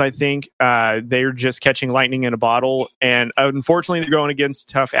Mariners, I think. They're just catching lightning in a bottle. And unfortunately, they're going against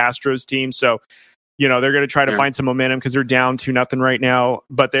a tough Astros team. So, they're going to try to find some momentum because they're down 2-0 right now,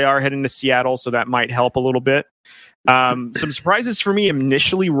 but they are heading to Seattle, so that might help a little bit. Some surprises for me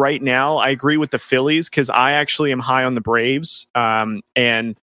initially right now. I agree with the Phillies because I actually am high on the Braves,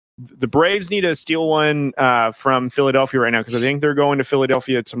 and the Braves need to steal one from Philadelphia right now because I think they're going to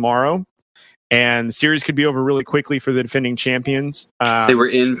Philadelphia tomorrow, and the series could be over really quickly for the defending champions. They were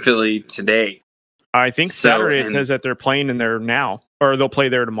in Philly today. I think Saturday says that they're playing in there now, or they'll play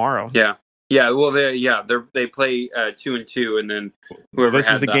there tomorrow. Yeah. Yeah, well, they play 2-2, and then whoever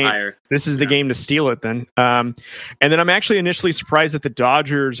has the game. Higher. This is the game to steal it. Then, and then I'm actually initially surprised that the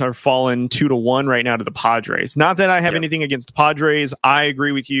Dodgers are falling 2-1 right now to the Padres. Not that I have anything against the Padres. I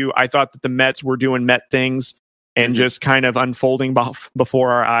agree with you. I thought that the Mets were doing Met things and just kind of unfolding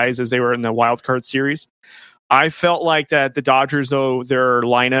before our eyes as they were in the wild card series. I felt like that the Dodgers, though, their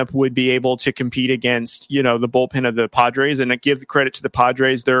lineup would be able to compete against, the bullpen of the Padres. And I give the credit to the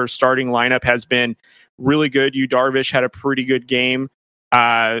Padres. Their starting lineup has been really good. Yu Darvish had a pretty good game.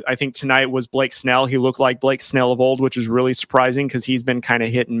 I think tonight was Blake Snell. He looked like Blake Snell of old, which is really surprising because he's been kind of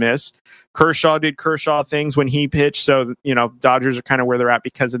hit and miss. Kershaw did Kershaw things when he pitched. So, Dodgers are kind of where they're at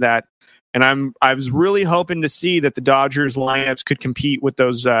because of that. And I was really hoping to see that the Dodgers lineups could compete with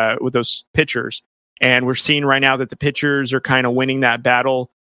those pitchers. And we're seeing right now that the pitchers are kind of winning that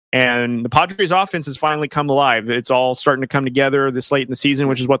battle. And the Padres offense has finally come alive. It's all starting to come together this late in the season,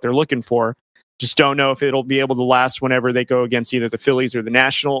 which is what they're looking for. Just don't know if it'll be able to last whenever they go against either the Phillies or the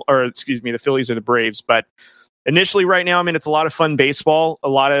Phillies or the Braves. But initially right now, it's a lot of fun baseball, a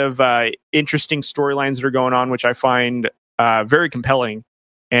lot of interesting storylines that are going on, which I find very compelling.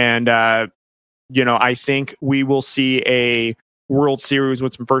 And, I think we will see a World Series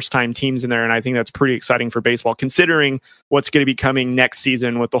with some first-time teams in there, and I think that's pretty exciting for baseball, considering what's going to be coming next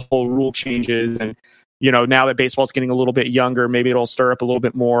season with the whole rule changes. And now that baseball's getting a little bit younger, maybe it'll stir up a little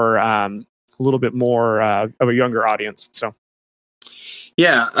bit more of a younger audience. So,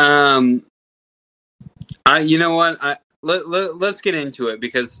 yeah, let's get into it,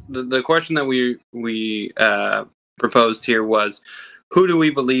 because the question that we proposed here was, who do we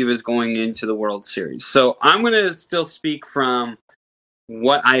believe is going into the World Series? So I'm going to still speak from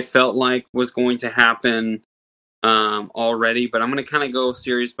what I felt like was going to happen already, but I'm going to kind of go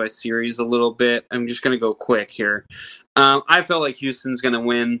series by series a little bit. I'm just going to go quick here. I felt like Houston's going to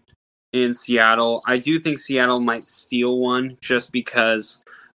win in Seattle. I do think Seattle might steal one just because,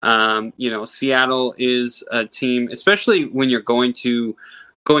 Seattle is a team, especially when you're going to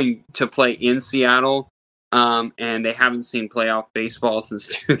play in Seattle. And they haven't seen playoff baseball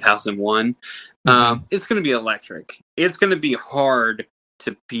since 2001. It's going to be electric. It's going to be hard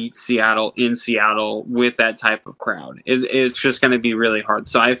to beat Seattle in Seattle with that type of crowd. It's just going to be really hard.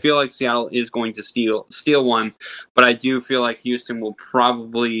 So I feel like Seattle is going to steal one, but I do feel like Houston will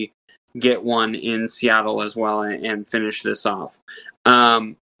probably get one in Seattle as well and finish this off.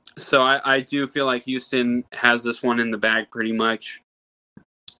 So I do feel like Houston has this one in the bag pretty much.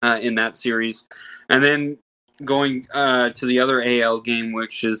 In that series. And then going to the other AL game,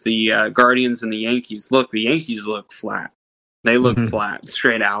 which is the Guardians and the Yankees. Look, the Yankees look flat. They look flat,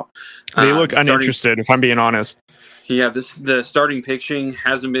 straight out. They look uninterested, if I'm being honest. Yeah, the starting pitching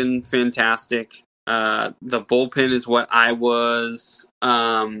hasn't been fantastic. The bullpen is what I was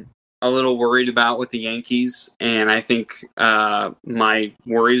a little worried about with the Yankees, and I think my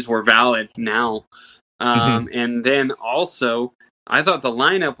worries were valid now. And then also, I thought the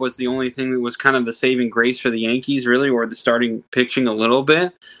lineup was the only thing that was kind of the saving grace for the Yankees, really, or the starting pitching a little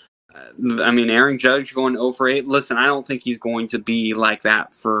bit. Aaron Judge going 0 for 8. Listen, I don't think he's going to be like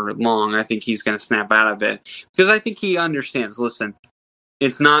that for long. I think he's going to snap out of it because I think he understands. Listen,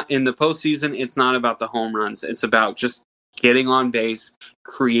 it's not in the postseason. It's not about the home runs. It's about just getting on base,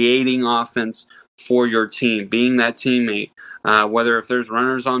 creating offense for your team, being that teammate, whether if there's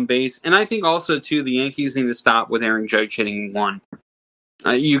runners on base. And I think also, too, the Yankees need to stop with Aaron Judge hitting one.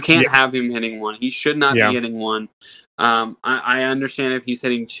 You can't have him hitting one. He should not be hitting one. I understand if he's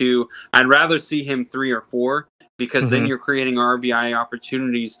hitting 2. I'd rather see him 3 or 4 because then you're creating RBI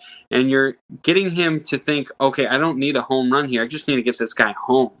opportunities and you're getting him to think, okay, I don't need a home run here. I just need to get this guy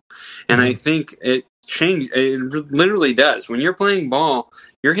home. And I think it literally does. When you're playing ball,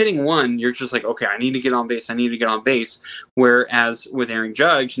 you're hitting 1, you're just like, okay, I need to get on base. Whereas with Aaron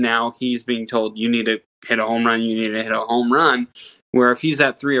Judge, now he's being told you need to hit a home run. Where if he's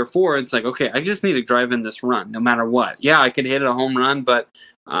at 3 or 4, it's like, okay, I just need to drive in this run no matter what. Yeah, I could hit a home run, but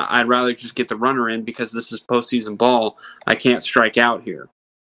I'd rather just get the runner in because this is postseason ball. I can't strike out here.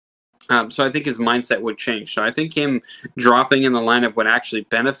 So I think his mindset would change. So I think him dropping in the lineup would actually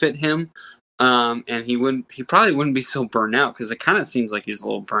benefit him. And he probably wouldn't be so burnt out because it kind of seems like he's a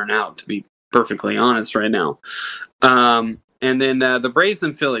little burnt out, to be perfectly honest right now. And then the Braves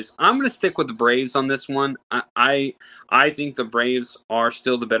and Phillies. I'm going to stick with the Braves on this one. I think the Braves are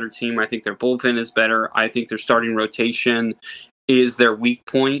still the better team. I think their bullpen is better. I think their starting rotation is their weak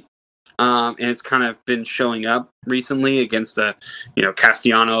point. And it's kind of been showing up recently against the,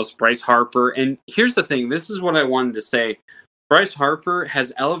 Castellanos, Bryce Harper. And here's the thing. This is what I wanted to say. Bryce Harper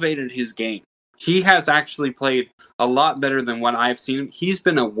has elevated his game. he has actually played a lot better than what I've seen. He's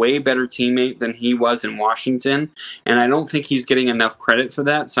been a way better teammate than he was in Washington, and I don't think he's getting enough credit for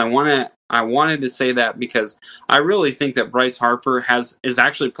that. So I wanted to say that because I really think that Bryce Harper is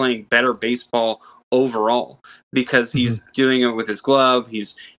actually playing better baseball overall because he's doing it with his glove.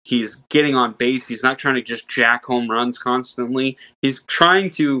 He's getting on base. He's not trying to just jack home runs constantly. He's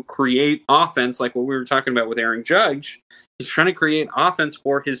trying to create offense like what we were talking about with Aaron Judge. He's trying to create offense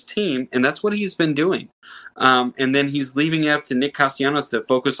for his team, and that's what he's been doing. And then he's leaving it up to Nick Castellanos to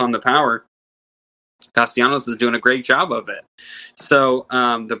focus on the power. Castellanos is doing a great job of it. So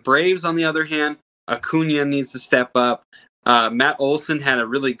the Braves, on the other hand, Acuna needs to step up. Matt Olson had a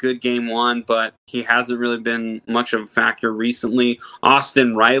really good game one, but he hasn't really been much of a factor recently.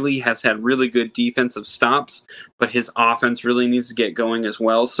 Austin Riley has had really good defensive stops, but his offense really needs to get going as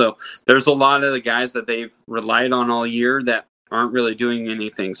well. So there's a lot of the guys that they've relied on all year that aren't really doing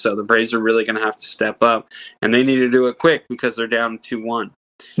anything. So the Braves are really going to have to step up, and they need to do it quick because they're down 2-1.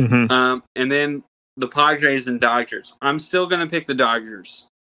 And then the Padres and Dodgers. I'm still going to pick the Dodgers.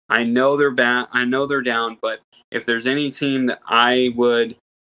 I know they're bad. I know they're down, but if there's any team that I would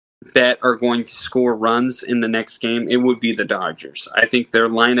bet are going to score runs in the next game, it would be the Dodgers. I think their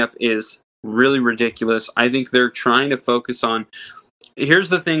lineup is really ridiculous. I think they're trying to focus on... Here's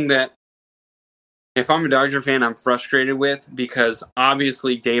the thing that if I'm a Dodger fan, I'm frustrated with, because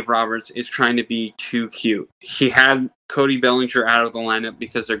obviously Dave Roberts is trying to be too cute. He had Cody Bellinger out of the lineup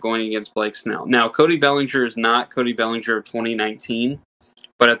because they're going against Blake Snell. Now, Cody Bellinger is not Cody Bellinger of 2019.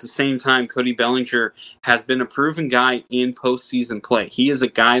 But at the same time, Cody Bellinger has been a proven guy in postseason play. He is a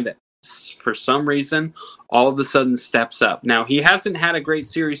guy that, for some reason, all of a sudden steps up. Now, he hasn't had a great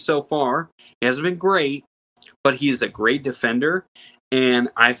series so far. He hasn't been great, but he is a great defender. And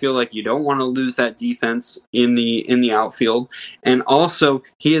I feel like you don't want to lose that defense in the outfield. And also,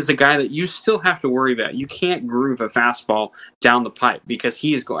 he is a guy that you still have to worry about. You can't groove a fastball down the pipe because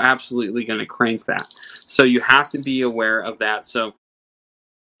he is absolutely going to crank that. So you have to be aware of that. So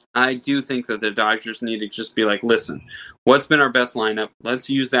I do think that the Dodgers need to just be like, listen, what's been our best lineup? Let's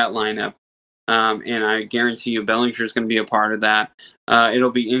use that lineup. And I guarantee you Bellinger is going to be a part of that.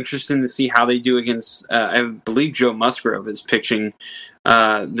 It'll be interesting to see how they do against, I believe Joe Musgrove is pitching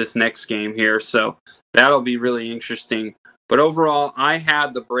this next game here. So that'll be really interesting. But overall, I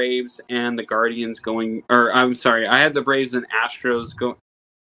had the Braves and the Guardians going, or I'm sorry, I had the Braves and Astros go.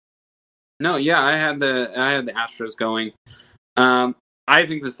 No, yeah, I had the Astros going. I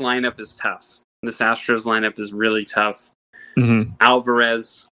think this lineup is tough. This Astros lineup is really tough.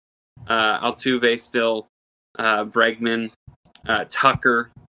 Alvarez, Altuve still, Bregman,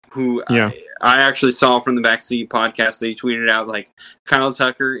 Tucker, who I actually saw from the Backseat podcast. They tweeted out like Kyle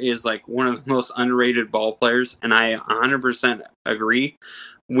Tucker is like one of the most underrated ball players, and I 100% agree.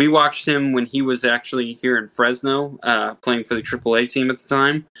 We watched him when he was actually here in Fresno, playing for the AAA team at the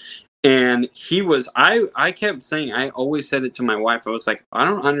time. And he was, I kept saying, I always said it to my wife. I was like, I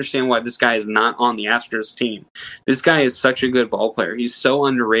don't understand why this guy is not on the Astros team. This guy is such a good ball player. He's so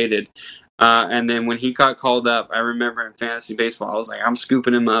underrated. And then when he got called up, I remember in fantasy baseball, I was like, I'm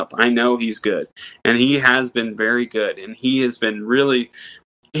scooping him up. I know he's good. And he has been very good. And he has been really,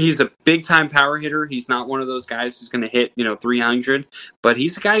 he's a big-time power hitter. He's not one of those guys who's going to hit, 300. But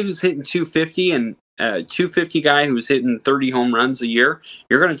he's a guy who's hitting 250 and 250 guy who's hitting 30 home runs a year.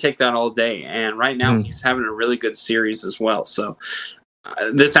 You're going to take that all day. And right now he's having a really good series as well. So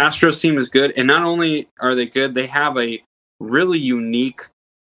this Astros team is good. And not only are they good, they have a really unique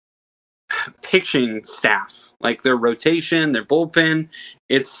pitching staff. Like their rotation, their bullpen,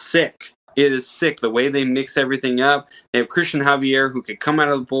 it's sick. It is sick the way they mix everything up. They have Christian Javier who could come out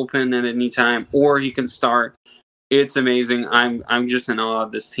of the bullpen at any time, or he can start. It's amazing. I'm just in awe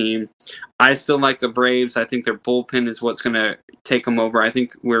of this team. I still like the Braves. I think their bullpen is what's going to take them over. I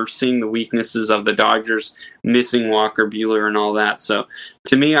think we're seeing the weaknesses of the Dodgers, missing Walker Buehler and all that. So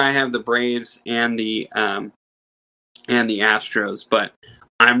to me, I have the Braves and the Astros, but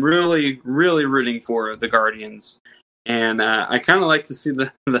I'm really, really rooting for the Guardians. And I kind of like to see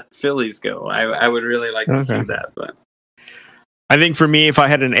the Phillies go. I would really like to see that, but. I think for me, if I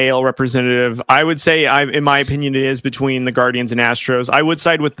had an AL representative, I would say, in my opinion, it is between the Guardians and Astros. I would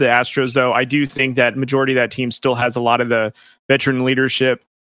side with the Astros, though. I do think that majority of that team still has a lot of the veteran leadership.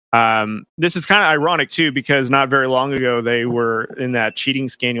 This is kind of ironic, too, because not very long ago, they were in that cheating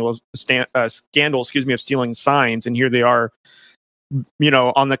scandal, of stealing signs. And here they are,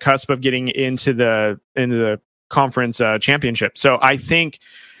 on the cusp of getting into the conference championship. So I think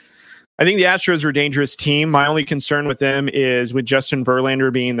I think the Astros are a dangerous team. My only concern with them is with Justin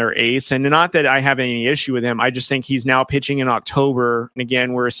Verlander being their ace. And not that I have any issue with him. I just think he's now pitching in October. And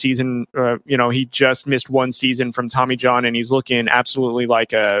again, we're a season, he just missed one season from Tommy John, and he's looking absolutely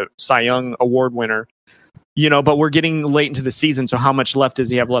like a Cy Young Award winner. But we're getting late into the season. So how much left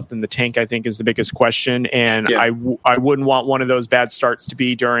does he have left in the tank, I think, is the biggest question. And I wouldn't want one of those bad starts to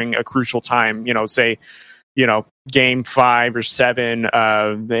be during a crucial time, say, game 5 or 7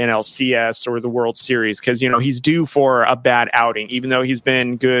 of the NLCS or the World Series, because he's due for a bad outing, even though he's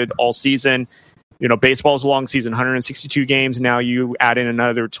been good all season. Baseball is a long season, 162 games. Now you add in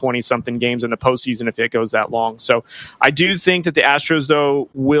another 20 something games in the postseason if it goes that long. So I do think that the Astros, though,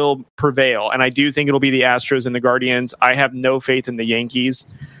 will prevail, and I do think it'll be the Astros and the Guardians. I have no faith in the Yankees.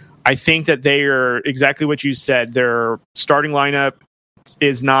 I think that they are exactly what you said. Their starting lineup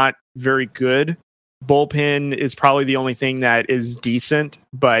is not very good. Bullpen is probably the only thing that is decent,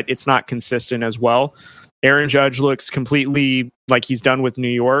 but it's not consistent as well. Aaron Judge looks completely like he's done with New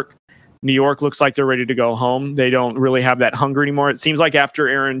York. New York looks like they're ready to go home. They don't really have that hunger anymore. It seems like after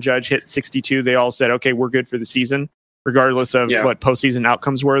Aaron Judge hit 62, they all said, okay, we're good for the season, regardless of what postseason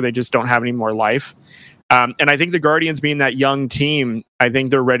outcomes were. They just don't have any more life. And I think the Guardians, being that young team, I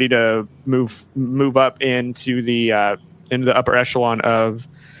think they're ready to move up into the upper echelon of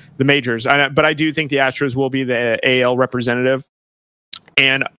the majors. But I do think the Astros will be the AL representative.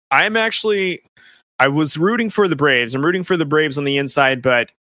 And I was rooting for the Braves. I'm rooting for the Braves on the inside,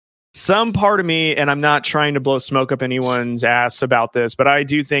 but some part of me, and I'm not trying to blow smoke up anyone's ass about this, but I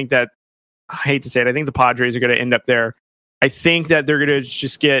do think that, I hate to say it, I think the Padres are going to end up there. I think that they're going to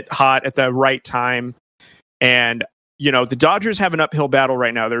just get hot at the right time. And, the Dodgers have an uphill battle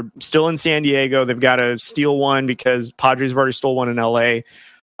right now. They're still in San Diego. They've got to steal one because Padres have already stole one in LA.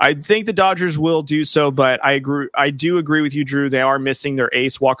 I think the Dodgers will do so, but I do agree with you, Drew. They are missing their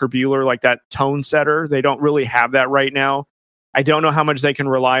ace, Walker Buehler, like that tone setter. They don't really have that right now. I don't know how much they can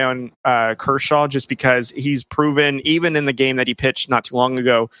rely on Kershaw, just because he's proven, even in the game that he pitched not too long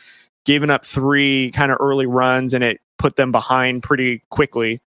ago, giving up 3 kind of early runs, and it put them behind pretty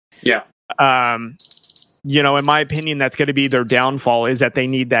quickly. Yeah. In my opinion, that's going to be their downfall, is that they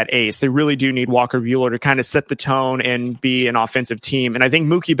need that ace. They really do need Walker Buehler to kind of set the tone and be an offensive team. And I think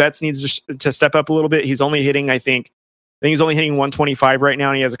Mookie Betts needs to step up a little bit. He's only hitting, I think he's only hitting 125 right now,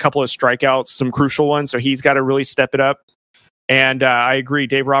 and he has a couple of strikeouts, some crucial ones. So he's got to really step it up. And I agree,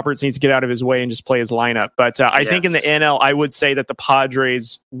 Dave Roberts needs to get out of his way and just play his lineup. But I think in the NL, I would say that the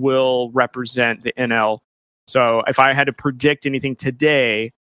Padres will represent the NL. So if I had to predict anything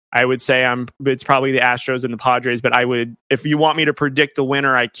today, I would say it's probably the Astros and the Padres. But I would, if you want me to predict the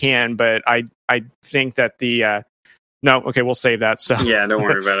winner, I can. But I think that we'll save that. So yeah, don't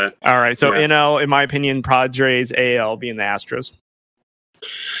worry about it. All right. So NL, in my opinion, Padres, AL being the Astros.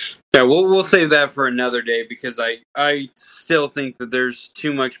 Yeah, we'll save that for another day, because I still think that there's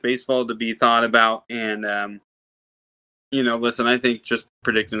too much baseball to be thought about. And, listen, I think just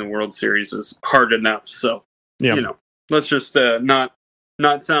predicting the World Series is hard enough. So, let's just not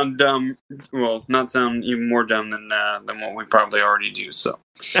sound dumb. Well, not sound even more dumb than what we probably already do. So,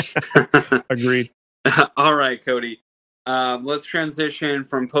 agreed. All right, Cody. Let's transition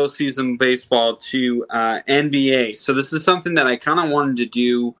from postseason baseball to NBA. So this is something that I kind of wanted to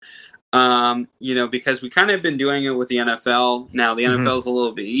do, because we kind of been doing it with the NFL. Now the NFL is a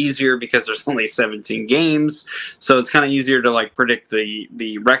little bit easier because there's only 17 games, so it's kind of easier to predict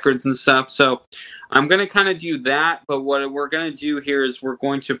the records and stuff. So I'm going to kind of do that, but what we're going to do here is we're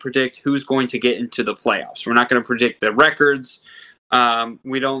going to predict who's going to get into the playoffs. We're not going to predict the records.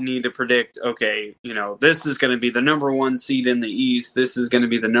 We don't need to predict, this is going to be the number 1 seed in the East. This is going to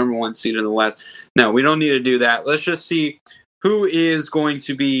be the number 1 seed in the West. No, we don't need to do that. Let's just see who is going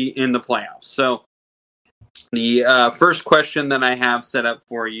to be in the playoffs. So the first question that I have set up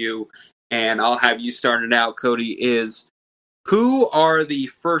for you, and I'll have you start it out, Cody, is who are the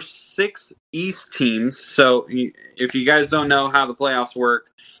first 6 East teams? So if you guys don't know how the playoffs work,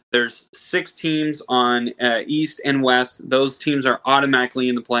 there's 6 teams on East and West. Those teams are automatically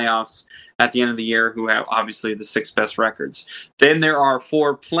in the playoffs at the end of the year, who have obviously the 6 best records. Then there are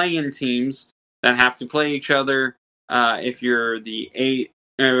 4 play-in teams that have to play each other. If you're the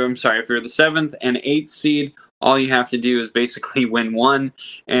 7th and 8th seed, all you have to do is basically win 1.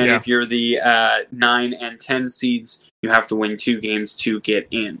 And if you're the 9 and 10 seeds, you have to win 2 games to get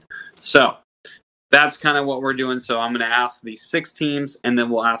in. So that's kind of what we're doing. So I'm going to ask the 6 teams, and then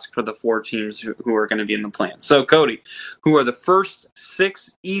we'll ask for the 4 teams who are going to be in the plan. So, Cody, who are the first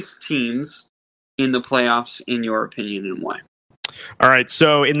 6 East teams in the playoffs, in your opinion, and why? All right.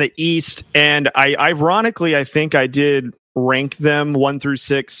 So in the East, and ironically, I think I did rank them 1 through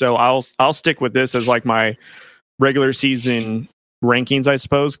 6, so I'll stick with this as like my regular season rankings, I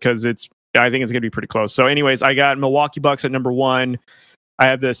suppose, because I think it's going to be pretty close. So anyways, I got Milwaukee Bucks at number 1. I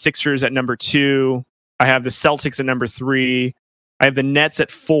have the Sixers at number 2. I have the Celtics at number 3. I have the Nets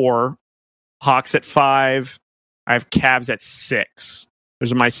at 4. Hawks at 5. I have Cavs at 6.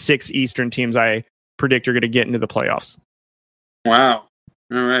 Those are my 6 Eastern teams I predict are going to get into the playoffs. Wow.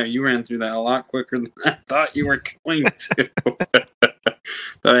 All right. You ran through that a lot quicker than I thought you were going to.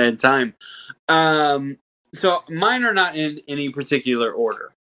 But I had time. So mine are not in any particular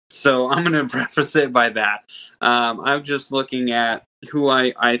order. So I'm going to preface it by that. I'm just looking at who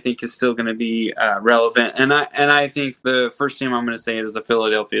I think is still going to be relevant. And I think the first team I'm going to say is the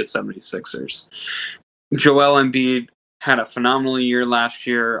Philadelphia 76ers. Joel Embiid had a phenomenal year last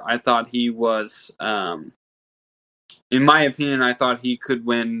year. I thought he was, in my opinion, I thought he could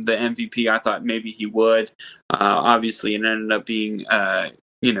win the MVP. I thought maybe he would. Obviously, it ended up being,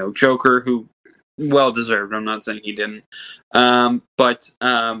 Joker, who well-deserved. I'm not saying he didn't. But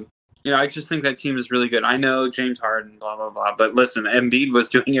I just think that team is really good. I know James Harden, blah, blah, blah. But listen, Embiid was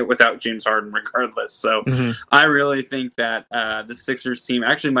doing it without James Harden regardless. So I really think that the Sixers team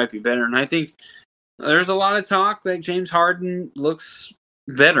actually might be better. And I think there's a lot of talk that James Harden looks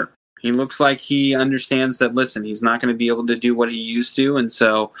better. He looks like he understands that, listen, he's not going to be able to do what he used to. And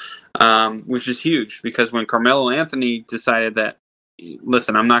so, which is huge, because when Carmelo Anthony decided that,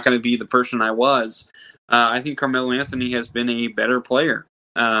 listen, I'm not going to be the person I was, I think Carmelo Anthony has been a better player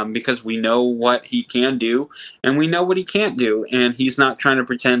because we know what he can do and we know what he can't do. And he's not trying to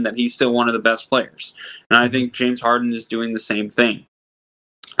pretend that he's still one of the best players. And I think James Harden is doing the same thing.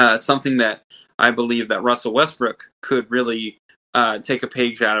 Something that I believe that Russell Westbrook could really take a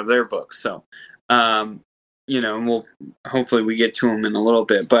page out of their book. So, and hopefully we get to him in a little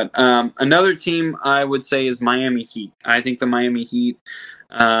bit. But another team I would say is Miami Heat. I think the Miami Heat,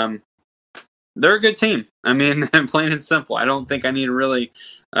 they're a good team. I mean, plain and simple. I don't think I need to really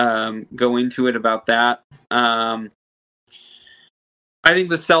go into it about that. I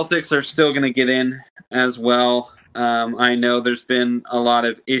think the Celtics are still going to get in as well. I know there's been a lot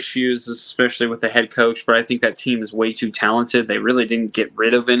of issues, especially with the head coach, but I think that team is way too talented. They really didn't get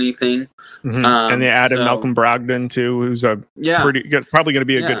rid of anything. And they added Malcolm Brogdon too, who's pretty good, probably going to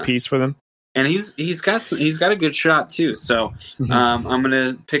be a good piece for them. And he's got a good shot too. So I'm going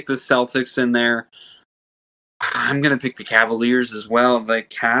to pick the Celtics in there. I'm going to pick the Cavaliers as well. The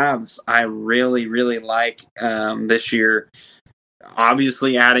Cavs, I really, really like this year.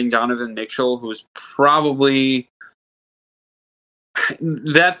 Obviously, adding Donovan Mitchell, who's probably...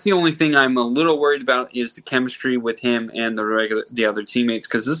 That's the only thing I'm a little worried about, is the chemistry with him and the other teammates,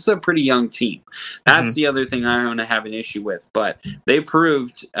 because this is a pretty young team. That's the other thing I'm going to have an issue with. But they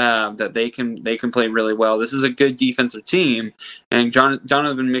proved that they can play really well. This is a good defensive team, and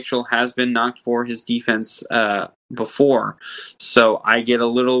Donovan Mitchell has been knocked for his defense before, so I get a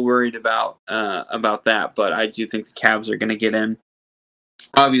little worried about that. But I do think the Cavs are going to get in.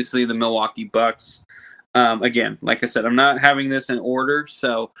 Obviously, the Milwaukee Bucks. Again, like I said, I'm not having this in order,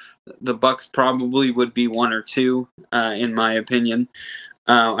 so the Bucks probably would be 1 or 2, in my opinion.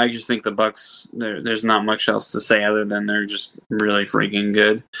 I just think the Bucks, there's not much else to say other than they're just really freaking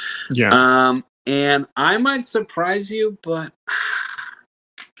good. Yeah. And I might surprise you, but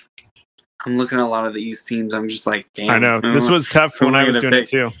I'm looking at a lot of the East teams. I'm just like, damn. I know. This was tough when I was doing it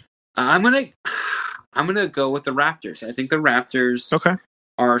too. I'm gonna go with the Raptors. I think the Raptors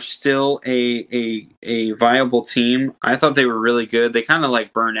are still a viable team. I thought they were really good. They kind of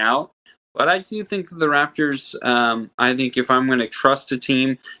like burn out, but I do think the Raptors. I think if I'm going to trust a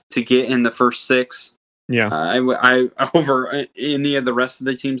team to get in the first 6, I over any of the rest of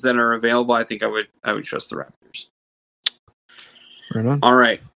the teams that are available, I think I would trust the Raptors. Right on. All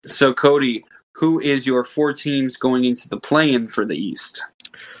right. So Cody, who is your 4 teams going into the play-in for the East?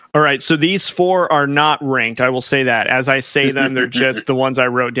 All right, so these 4 are not ranked. I will say that. As I say them, they're just the ones I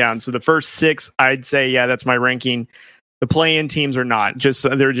wrote down. So the first 6, I'd say, yeah, that's my ranking. The play-in teams are not.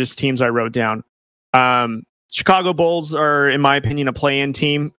 They're just teams I wrote down. Chicago Bulls are, in my opinion, a play-in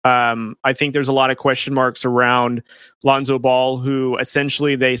team. I think there's a lot of question marks around Lonzo Ball, who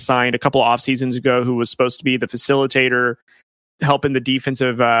essentially they signed a couple off seasons ago, who was supposed to be the facilitator, helping the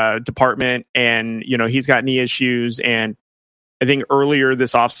defensive department. And, he's got knee issues, and I think earlier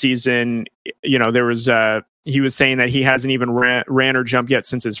this offseason, there was he was saying that he hasn't even ran or jumped yet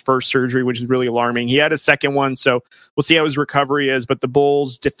since his first surgery, which is really alarming. He had a second one, so we'll see how his recovery is. But the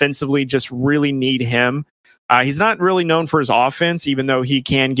Bulls defensively just really need him. He's not really known for his offense, even though he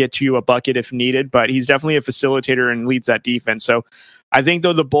can get you a bucket if needed. But he's definitely a facilitator and leads that defense. So I think,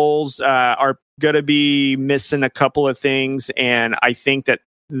 though, the Bulls are going to be missing a couple of things, and I think that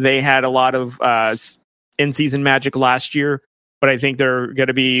they had a lot of in-season magic last year, but I think they're going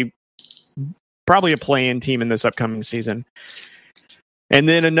to be probably a play-in team in this upcoming season. And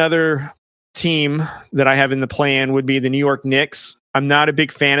then another team that I have in the play-in would be the New York Knicks. I'm not a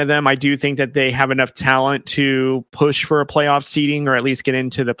big fan of them. I do think that they have enough talent to push for a playoff seeding or at least get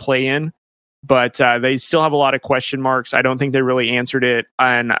into the play-in. But they still have a lot of question marks. I don't think they really answered it.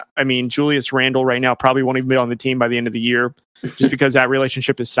 And I mean, Julius Randle right now probably won't even be on the team by the end of the year just because that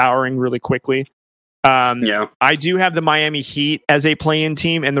relationship is souring really quickly. I do have the Miami Heat as a play-in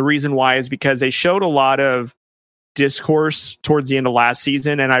team. And the reason why is because they showed a lot of discourse towards the end of last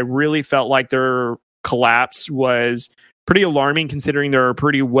season. And I really felt like their collapse was pretty alarming considering they're a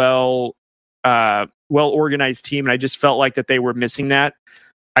pretty well organized team. And I just felt like that they were missing that.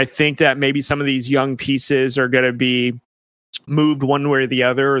 I think that maybe some of these young pieces are going to be moved one way or the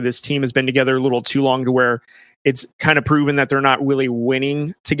other, or this team has been together a little too long to where it's kind of proven that they're not really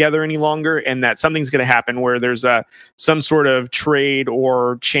winning together any longer, and that something's going to happen where there's some sort of trade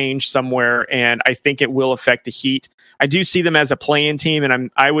or change somewhere, and I think it will affect the Heat. I do see them as a play-in team, and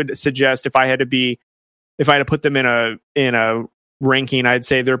I would suggest if I had to put them in a ranking, I'd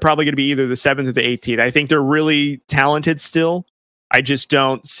say they're probably going to be either the 7th or the 18th. I think they're really talented still. I just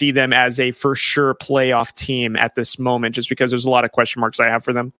don't see them as a for sure playoff team at this moment, just because there's a lot of question marks I have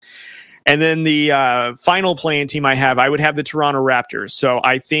for them. And then the final play-in team I would have the Toronto Raptors. So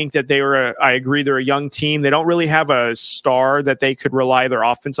I think that I agree they're a young team. They don't really have a star that they could rely their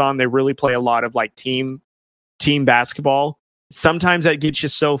offense on. They really play a lot of like team basketball. Sometimes that gets you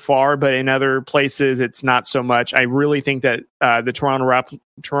so far, but in other places it's not so much. I really think that the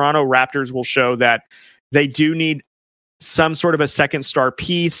Toronto Raptors will show that they do need some sort of a second star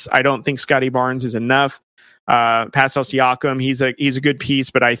piece. I don't think Scotty Barnes is enough. Pascal Siakam, he's a good piece,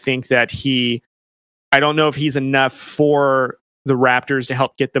 but I think that I don't know if he's enough for the Raptors to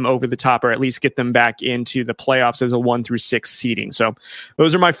help get them over the top, or at least get them back into the playoffs as a 1 through 6 seeding. So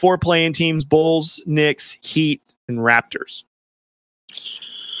those are my 4 play-in teams: Bulls, Knicks, Heat, and Raptors.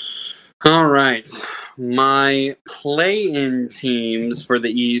 All right. My play-in teams for the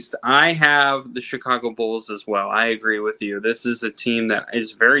East, I have the Chicago Bulls as well. I agree with you. This is a team that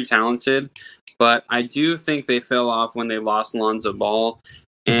is very talented, but I do think they fell off when they lost Lonzo Ball.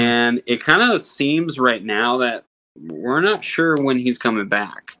 And it kind of seems right now that we're not sure when he's coming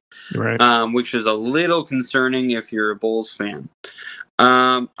back, right? Which is a little concerning if you're a Bulls fan.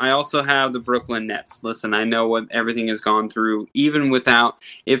 I also have the Brooklyn Nets. Listen, I know what everything has gone through, even without,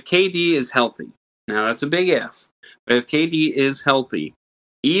 if KD is healthy. Now that's a big if, but if KD is healthy,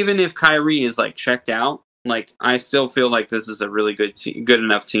 even if Kyrie is like checked out, like I still feel like this is a really good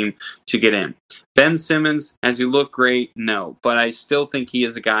enough team to get in. Ben Simmons, has he looked great? No, but I still think he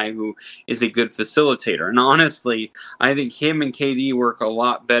is a guy who is a good facilitator. And honestly, I think him and KD work a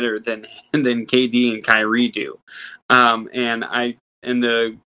lot better than KD and Kyrie do. And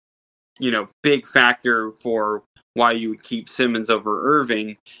the big factor for why you would keep Simmons over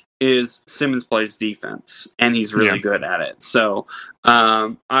Irving is Simmons plays defense, and he's really good at it. So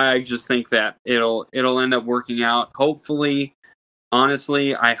I just think that it'll end up working out. Hopefully,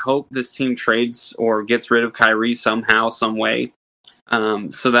 honestly, I hope this team trades or gets rid of Kyrie somehow, some way.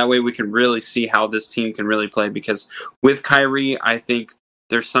 So that way we can really see how this team can really play. Because with Kyrie, I think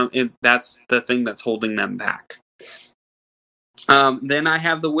there's that's the thing that's holding them back. Then I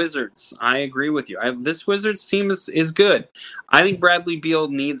have the Wizards. I agree with you. This Wizards team is good. I think Bradley Beal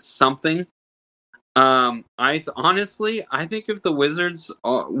needs something. Honestly, I think if the Wizards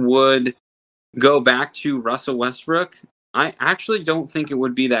would go back to Russell Westbrook, I actually don't think it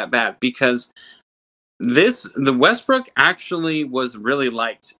would be that bad, because the Westbrook actually was really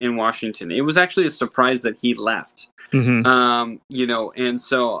liked in Washington. It was actually a surprise that he left. Mm-hmm. And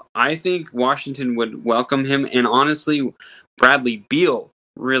so I think Washington would welcome him. And honestly, Bradley Beal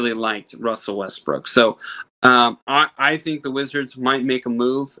really liked Russell Westbrook. So I think the Wizards might make a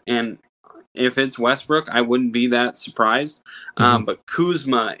move. And if it's Westbrook, I wouldn't be that surprised. Mm-hmm. But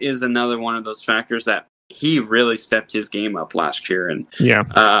Kuzma is another one of those factors that he really stepped his game up last year. And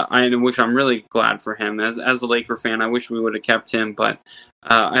which I'm really glad for him. As a Laker fan, I wish we would have kept him. But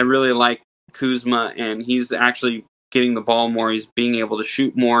I really like Kuzma, and he's actually getting the ball more. He's being able to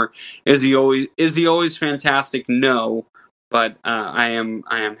shoot more. Is he always fantastic? No, but I am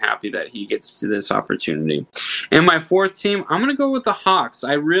happy that he gets to this opportunity. And my 4th team, I'm going to go with the Hawks.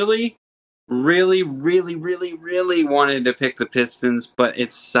 I really wanted to pick the Pistons, but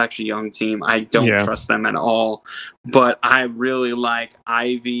it's such a young team. I don't trust them at all. But I really like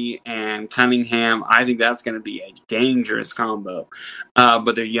Ivy and Cunningham. I think that's going to be a dangerous combo.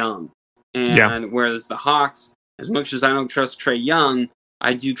 But they're young. And whereas the Hawks, as much as I don't trust Trae Young,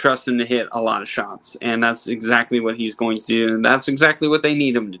 I do trust him to hit a lot of shots, and that's exactly what he's going to do, and that's exactly what they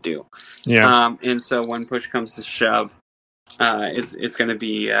need him to do. And so when push comes to shove, it's going to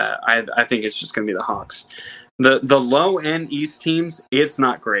be. I think it's just going to be the Hawks. The low end East teams, it's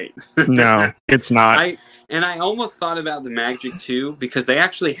not great. No, it's not. I almost thought about the Magic too, because they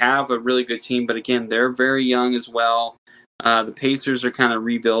actually have a really good team, but again, they're very young as well. The Pacers are kind of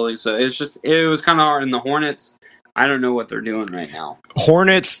rebuilding, so it was kind of hard. And the Hornets, I don't know what they're doing right now.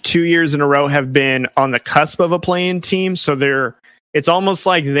 Hornets 2 years in a row have been on the cusp of a play-in team, so it's almost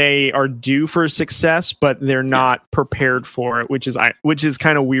like they are due for success, but they're not prepared for it, which is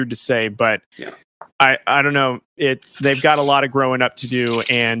kind of weird to say, but I don't know. They've got a lot of growing up to do,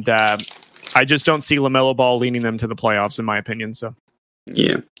 and I just don't see LaMelo Ball leading them to the playoffs, in my opinion. So,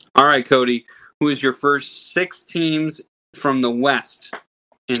 yeah. All right, Cody. Who is your first 6 teams from the West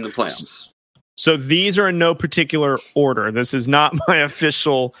in the playoffs? So these are in no particular order. This is not my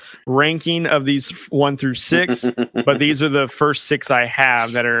official ranking of these 1 through 6, but these are the first 6 I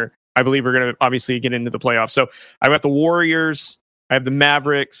have that I believe are going to obviously get into the playoffs. So I've got the Warriors, I have the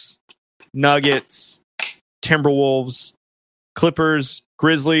Mavericks, Nuggets, Timberwolves, Clippers,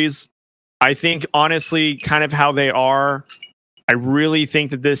 Grizzlies. I think honestly, kind of how they are, I really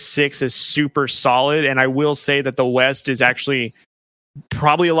think that this 6 is super solid. And I will say that the West is actually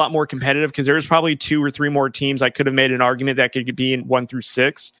probably a lot more competitive, because there's probably 2 or 3 more teams I could have made an argument that could be in 1 through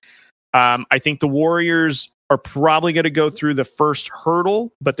 6. I think the Warriors are probably going to go through the first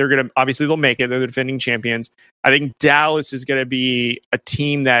hurdle, but they'll make it. They're the defending champions. I think Dallas is going to be a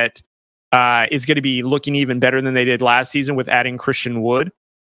team that is going to be looking even better than they did last season with adding Christian Wood.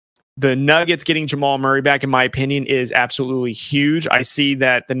 The Nuggets getting Jamal Murray back, in my opinion, is absolutely huge. I see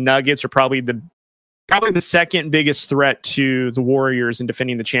that the Nuggets are probably the second biggest threat to the Warriors in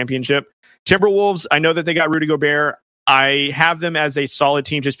defending the championship. Timberwolves, I know that they got Rudy Gobert. I have them as a solid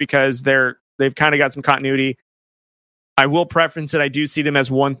team just because they've kind of got some continuity. I will preference it. I do see them as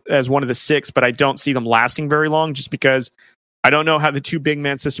one of the 6, but I don't see them lasting very long, just because I don't know how the 2 big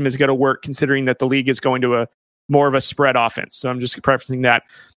man system is going to work, considering that the league is going to more of a spread offense. So I'm just preferencing that.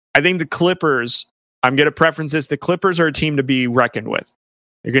 I think the Clippers, I'm going to preference this. The Clippers are a team to be reckoned with.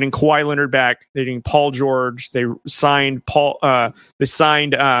 They're getting Kawhi Leonard back. They're getting Paul George. They signed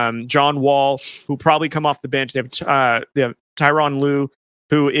John Wall, who probably come off the bench. They have Tyronn Lue,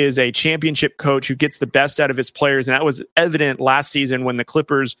 who is a championship coach who gets the best out of his players. And that was evident last season when the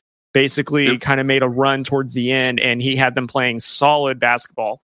Clippers basically kind of made a run towards the end, and he had them playing solid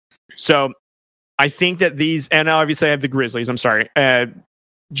basketball. So I think that and obviously I have the Grizzlies. I'm sorry.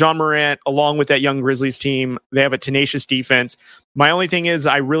 John Morant, along with that young Grizzlies team, they have a tenacious defense. My only thing is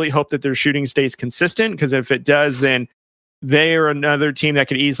I really hope that their shooting stays consistent, because if it does, then they are another team that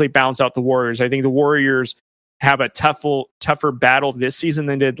could easily bounce out the Warriors. I think the Warriors have a tougher battle this season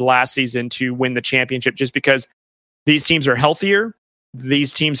than did last season to win the championship, just because these teams are healthier.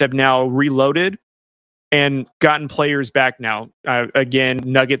 These teams have now reloaded and gotten players back now. Again,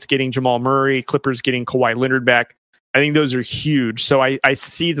 Nuggets getting Jamal Murray, Clippers getting Kawhi Leonard back. I think those are huge. So I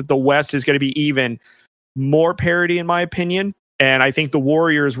see that the West is going to be even more parity, in my opinion. And I think the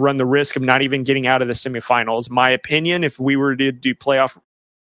Warriors run the risk of not even getting out of the semifinals, my opinion, if we were to do playoff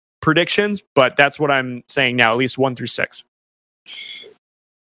predictions. But that's what I'm saying now, at least 1 through 6.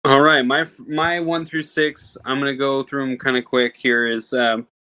 All right. My 1 through 6, I'm going to go through them kind of quick here. Is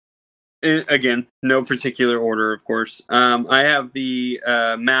again, no particular order, of course. I have the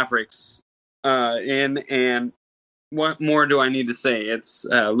Mavericks and what more do I need to say? It's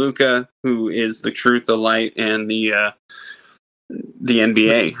Luka, who is the truth, the light, and the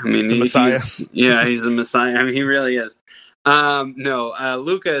NBA. I mean, he's the Messiah. I mean, he really is.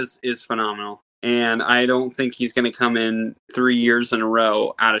 Luka is phenomenal, and I don't think he's going to come in 3 years in a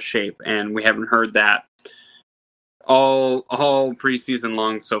row out of shape, and we haven't heard that all preseason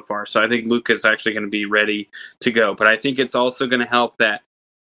long so far. So I think Luka is actually going to be ready to go, but I think it's also going to help that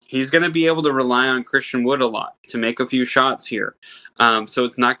he's going to be able to rely on Christian Wood a lot to make a few shots here. So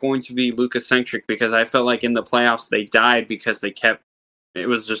it's not going to be Luka-centric, because I felt like in the playoffs they died because it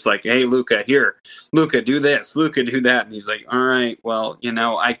was just like, hey, Luka, here. Luka, do this. Luka, do that. And he's like, all right, well,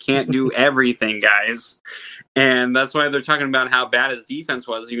 I can't do everything, guys. And that's why they're talking about how bad his defense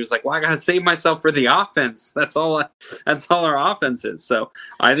was. He was like, well, I got to save myself for the offense. That's all our offense is. So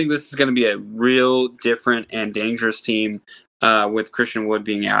I think this is going to be a real different and dangerous team with Christian Wood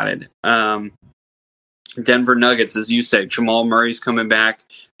being added. Denver Nuggets, as you said, Jamal Murray's coming back,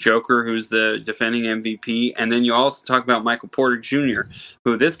 Joker, who's the defending MVP, and then you also talk about Michael Porter Jr.,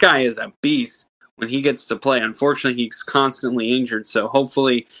 who this guy is a beast. when he gets to play. Unfortunately, he's constantly injured, so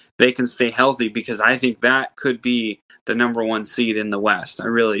hopefully they can stay healthy, because I think that could be the number 1 seed in the West. I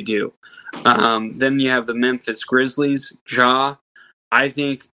really do. Then you have the Memphis Grizzlies. Ja. I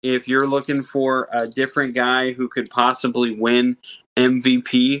think if you're looking for a different guy who could possibly win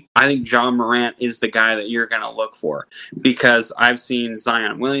MVP, I think Ja Morant is the guy that you're going to look for, because I've seen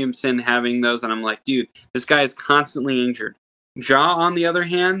Zion Williamson having those, and I'm like, dude, this guy is constantly injured. Ja, on the other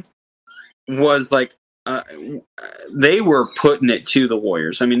hand, was like, they were putting it to the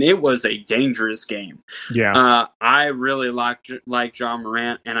Warriors. I mean, it was a dangerous game. Yeah. I really like Ja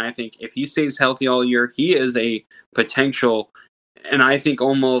Morant, and I think if he stays healthy all year, he is a potential, and I think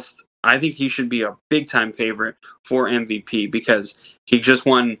he should be a big-time favorite for MVP, because he just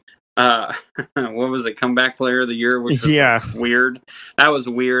won, what was it, Comeback Player of the Year, which was weird. That was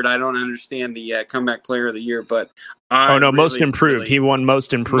weird. I don't understand the Comeback Player of the Year, but Most Improved. He won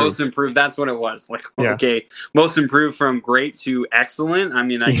Most Improved. Most Improved, that's what it was. Like, okay, Most Improved from great to excellent, I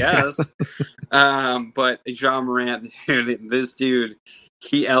mean, I guess. But Ja Morant, dude, this dude,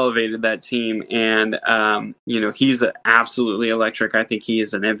 he elevated that team, and he's absolutely electric. I think he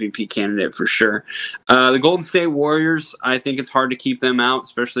is an MVP candidate for sure. The Golden State Warriors, I think it's hard to keep them out,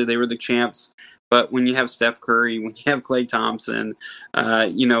 especially they were the champs. But when you have Steph Curry, when you have Klay Thompson,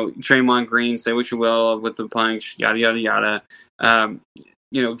 Draymond Green, say what you will with the planks, yada yada yada.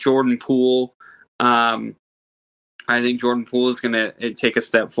 Jordan Poole. I think Jordan Poole is going to take a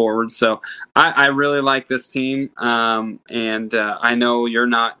step forward. So I really like this team. And I know you're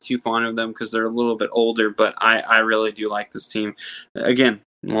not too fond of them because they're a little bit older, but I really do like this team. Again,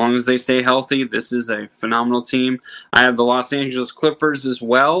 as long as they stay healthy, this is a phenomenal team. I have the Los Angeles Clippers as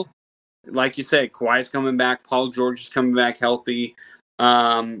well. Like you said, Kawhi's coming back. Paul George is coming back healthy.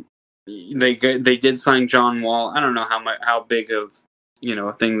 They did sign John Wall. I don't know how big of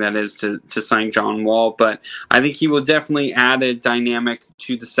a thing that is to sign John Wall, but I think he will definitely add a dynamic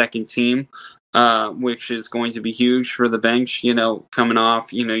to the second team, which is going to be huge for the bench. Coming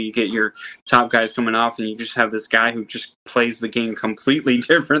off, you get your top guys coming off, and you just have this guy who just plays the game completely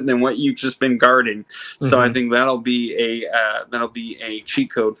different than what you've just been guarding. Mm-hmm. So I think that'll be a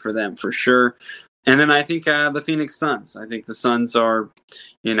cheat code for them for sure. And then I think the Phoenix Suns. I think the Suns are,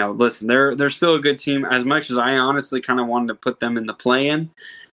 listen, they're still a good team. As much as I honestly kind of wanted to put them in the play-in,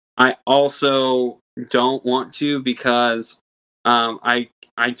 I also don't want to, because I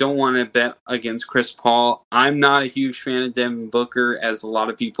don't want to bet against Chris Paul. I'm not a huge fan of Devin Booker, as a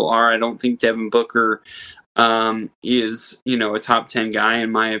lot of people are. I don't think Devin Booker is, a top 10 guy,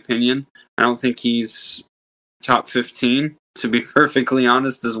 in my opinion. I don't think he's top 15. To be perfectly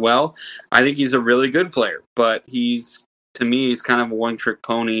honest as well. I think he's a really good player, but to me, he's kind of a one-trick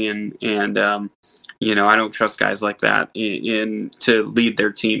pony, and I don't trust guys like that to lead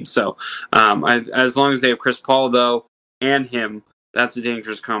their team. So as long as they have Chris Paul, though, and him, that's a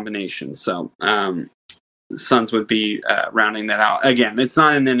dangerous combination. So Suns would be rounding that out. Again, it's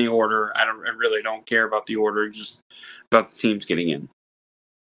not in any order. I really don't care about the order, just about the teams getting in.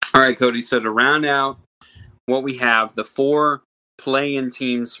 All right, Cody, so to round out what we have, the 4 play-in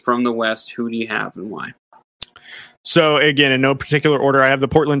teams from the West, who do you have and why? So again, in no particular order, I have the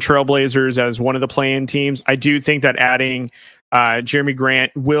Portland Trailblazers as one of the play-in teams. I do think that adding Jeremy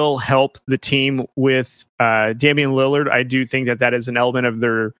Grant will help the team with Damian Lillard. I do think that is an element of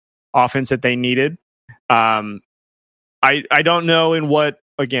their offense that they needed. I don't know in what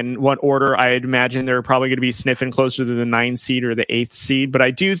order. I'd imagine they're probably going to be sniffing closer to the 9th seed or the 8th seed, but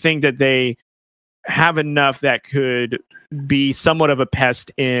I do think that they have enough that could be somewhat of a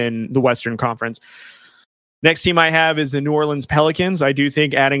pest in the Western Conference. Next team I have is the New Orleans Pelicans. I do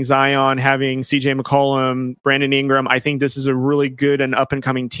think adding Zion, having CJ McCollum, Brandon Ingram, I think this is a really good and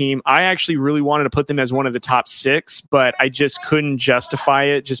up-and-coming team. I actually really wanted to put them as one of the top 6, but I just couldn't justify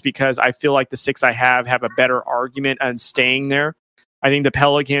it just because I feel like the 6 I have a better argument on staying there. I think the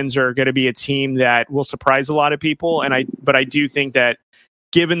Pelicans are going to be a team that will surprise a lot of people, but I do think that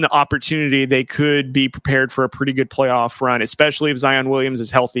given the opportunity, they could be prepared for a pretty good playoff run, especially if Zion Williams is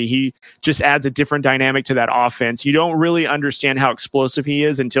healthy. He just adds a different dynamic to that offense. You don't really understand how explosive he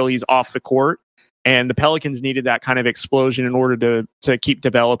is until he's off the court. And the Pelicans needed that kind of explosion in order to keep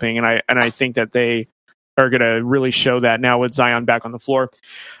developing. And I think that they are going to really show that now with Zion back on the floor.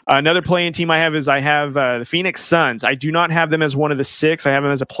 Another play-in team I have the Phoenix Suns. I do not have them as one of the 6. I have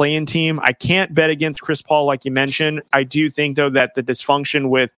them as a play-in team. I can't bet against Chris Paul like you mentioned. I do think, though, that the dysfunction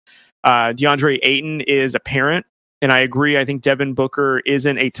with DeAndre Ayton is apparent. And I agree. I think Devin Booker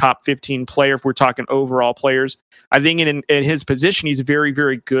isn't a top 15 player if we're talking overall players. I think in his position, he's very,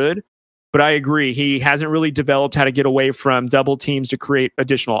 very good. But I agree. He hasn't really developed how to get away from double teams to create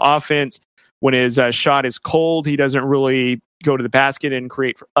additional offense. when his shot is cold, he doesn't really go to the basket and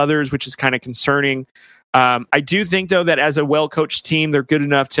create for others, which is kind of concerning. I do think, though, that as a well-coached team, they're good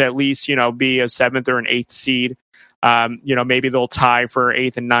enough to at least, be a 7th or an 8th seed. Maybe they'll tie for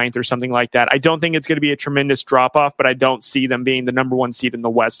 8th and 9th or something like that. I don't think it's going to be a tremendous drop-off, but I don't see them being the number 1 seed in the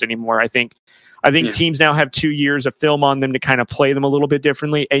West anymore. I think teams now have 2 years of film on them to kind of play them a little bit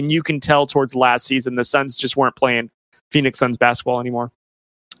differently, and you can tell towards last season the Suns just weren't playing Phoenix Suns basketball anymore.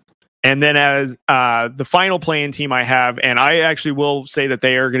 And then as the final play-in team I have, and I actually will say that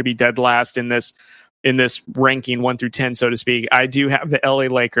they are going to be dead last in this ranking 1 through 10, so to speak. I do have the LA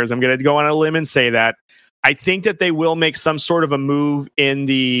Lakers. I'm going to go on a limb and say that I think that they will make some sort of a move in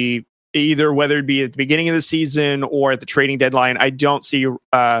either whether it be at the beginning of the season or at the trading deadline. I don't see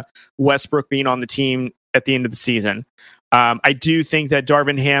Westbrook being on the team at the end of the season. I do think that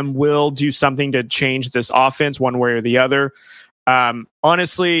Darvin Ham will do something to change this offense one way or the other.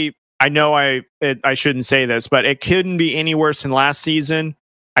 Honestly, I know I shouldn't say this, but it couldn't be any worse than last season.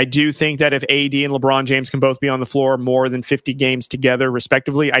 I do think that if AD and LeBron James can both be on the floor more than 50 games together,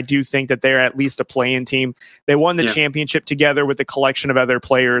 respectively, I do think that they're at least a play-in team. They won the championship together with a collection of other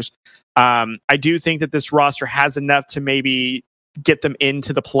players. I do think that this roster has enough to maybe get them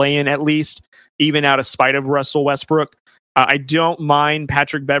into the play-in at least, even out of spite of Russell Westbrook. I don't mind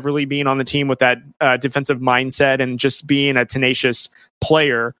Patrick Beverley being on the team with that defensive mindset and just being a tenacious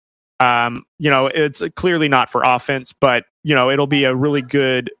player. It's clearly not for offense, but it'll be a really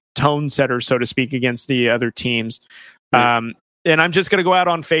good tone setter, so to speak, against the other teams. And I'm just going to go out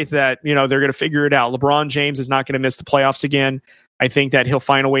on faith that, they're going to figure it out. LeBron James is not going to miss the playoffs again. I think that he'll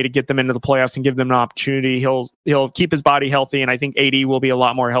find a way to get them into the playoffs and give them an opportunity. He'll keep his body healthy, and I think AD will be a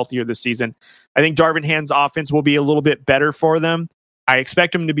lot more healthier this season. I think Darvin Ham's offense will be a little bit better for them. I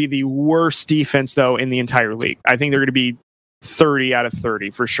expect them to be the worst defense, though, in the entire league. I think they're going to be 30 out of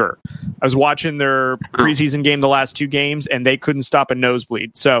 30 for sure. I was watching their preseason game the last 2 games, and they couldn't stop a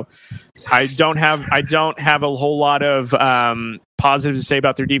nosebleed. So I don't have a whole lot of positives to say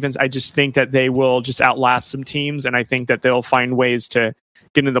about their defense. I just think that they will just outlast some teams, and I think that they'll find ways to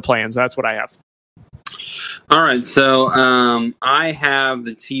get into the play-ins. That's what I have. All right, so I have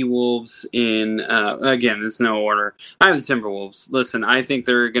the T-Wolves in, again, it's no order. I have the Timberwolves. Listen, I think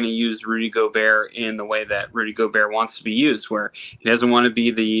they're going to use Rudy Gobert in the way that Rudy Gobert wants to be used, where he doesn't want to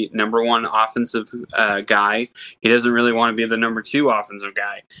be the number 1 offensive guy. He doesn't really want to be the number 2 offensive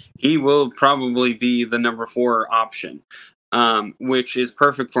guy. He will probably be the number 4 option. Which is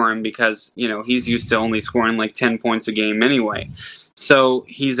perfect for him because, he's used to only scoring like 10 points a game anyway. So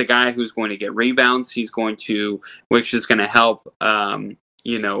he's a guy who's going to get rebounds. Which is going to help,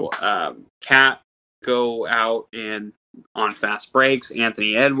 Cat go out and on fast breaks.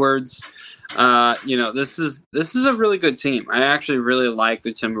 Anthony Edwards. This is a really good team. I actually really like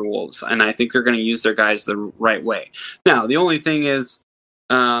the Timberwolves, and I think they're going to use their guys the right way. Now, the only thing is,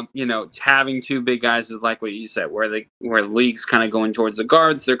 having 2 big guys is like what you said, where the league's kind of going towards the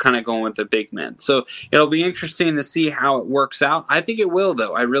guards, they're kind of going with the big men. So it'll be interesting to see how it works out. I think it will,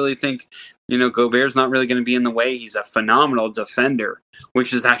 though. I really think, Gobert's not really going to be in the way. He's a phenomenal defender,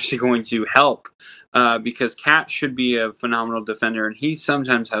 which is actually going to help because Cat should be a phenomenal defender, and he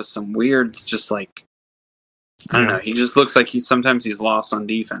sometimes has some weird, just like, I don't know. He just looks like he's lost on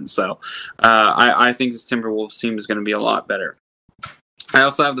defense. So I think this Timberwolves team is going to be a lot better. I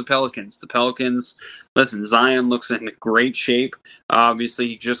also have the Pelicans. The Pelicans, listen, Zion looks in great shape. Obviously,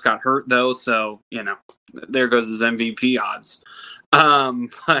 he just got hurt, though, so, there goes his MVP odds. I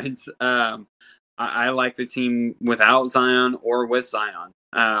like the team without Zion or with Zion.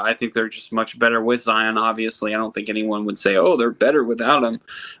 I think they're just much better with Zion, obviously. I don't think anyone would say, they're better without him.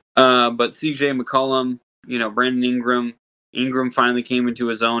 But C.J. McCollum, Brandon Ingram. Ingram finally came into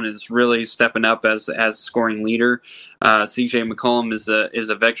his own and is really stepping up as scoring leader. C.J. McCollum is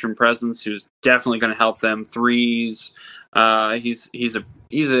a veteran presence who's definitely going to help them threes. He's an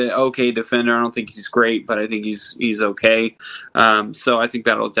okay defender. I don't think he's great, but I think he's okay. So I think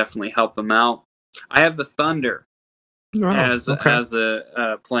that'll definitely help them out. I have the Thunder as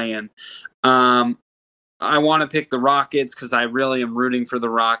a play-in. I want to pick the Rockets because I really am rooting for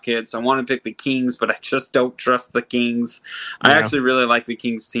the Rockets. I want to pick the Kings, but I just don't trust the Kings. Yeah. I actually really like the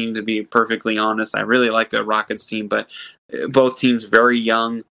Kings team, to be perfectly honest. I really like the Rockets team, but both teams very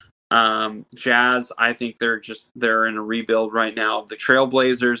young. Jazz, I think they're in a rebuild right now. The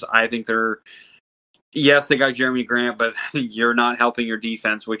Trailblazers, I think they're yes, they got Jeremy Grant, but you're not helping your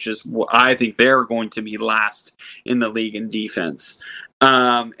defense, which is I think they're going to be last in the league in defense.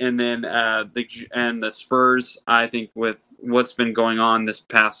 And then the Spurs, I think with what's been going on this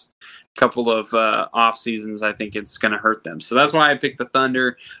past couple of off seasons, I think it's going to hurt them. So that's why I picked the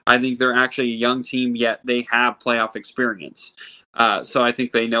Thunder. I think they're actually a young team, yet they have playoff experience. So I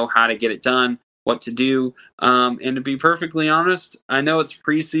think they know how to get it done, what to do. And to be perfectly honest, I know it's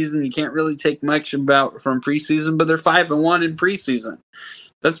preseason. You can't really take much from preseason, but they're 5-1 in preseason.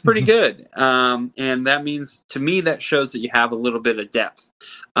 That's pretty good. And that means, to me, that shows that you have a little bit of depth.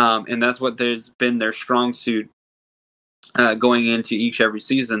 And that's what there's been their strong suit going into every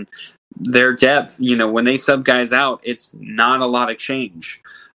season. Their depth, when they sub guys out, it's not a lot of change.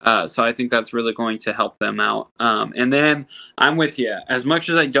 So I think that's really going to help them out. And then I'm with you. As much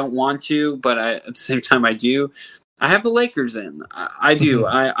as I don't want to, but at the same time I do, I have the Lakers in. I do.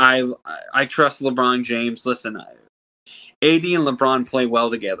 I trust LeBron James. Listen, AD and LeBron play well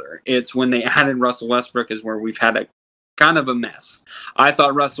together. It's when they added Russell Westbrook is where we've had a kind of a mess. I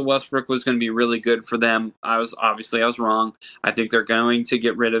thought Russell Westbrook was going to be really good for them. I was wrong. I think they're going to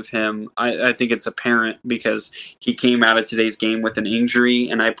get rid of him. I think it's apparent because he came out of today's game with an injury,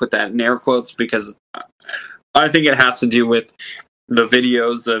 and I put that in air quotes because I think it has to do with the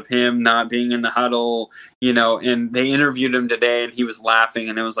videos of him not being in the huddle, and they interviewed him today and he was laughing,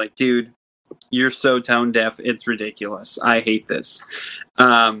 and it was like, dude, you're so tone deaf. It's ridiculous. I hate this.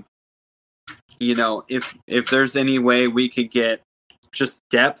 If there's any way we could get just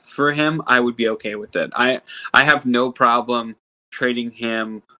depth for him, I would be okay with it. I have no problem trading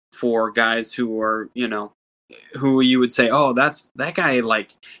him for guys who are, who you would say, oh, that guy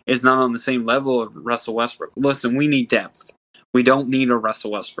is not on the same level of Russell Westbrook. Listen, we need depth. We don't need a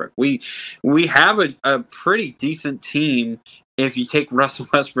Russell Westbrook. We have a pretty decent team. If you take Russell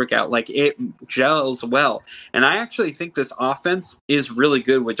Westbrook out, it gels well. And I actually think this offense is really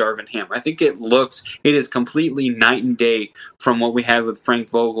good with Darvin Ham. I think it is completely night and day from what we had with Frank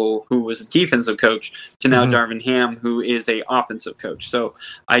Vogel, who was a defensive coach, to now Darvin Ham, who is a offensive coach. So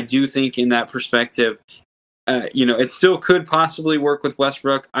I do think in that perspective, it still could possibly work with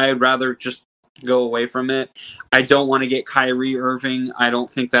Westbrook. I'd rather just go away from it. I don't want to get Kyrie Irving. I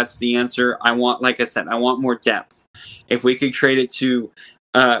don't think that's the answer. I want more depth. If we could trade it to,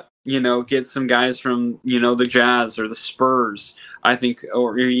 get some guys from, the Jazz or the Spurs, I think,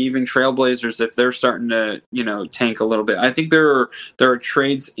 or even Trailblazers, if they're starting to, tank a little bit. I think there are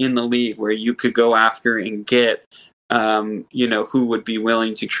trades in the league where you could go after and get, who would be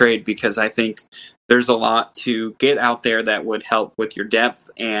willing to trade, because I think there's a lot to get out there that would help with your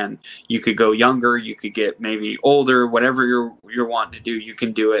depth, and you could go younger, you could get maybe older, whatever you're wanting to do, you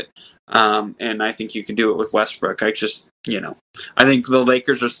can do it. And I think you can do it with Westbrook. I just, I think the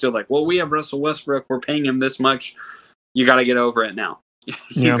Lakers are still like, well, we have Russell Westbrook, we're paying him this much. You got to get over it now.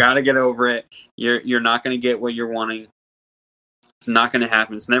 You got to get over it. You're not going to get what you're wanting. It's not going to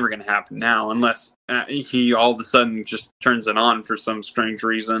happen. It's never going to happen now, unless he all of a sudden just turns it on for some strange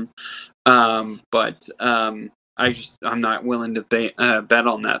reason. But I'm not willing to bet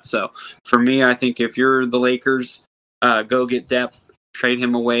on that. So for me, I think if you're the Lakers, go get depth, trade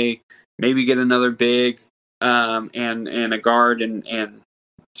him away, maybe get another big, and a guard, and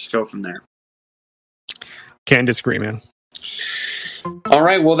just go from there. Can't disagree, man. All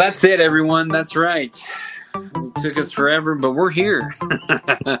right. Well, that's it, everyone. That's right. It took us forever, but we're here.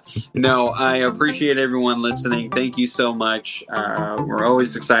 No, I appreciate everyone listening. Thank you so much. We're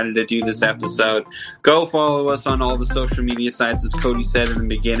always excited to do this episode. Go follow us on all the social media sites, as Cody said in the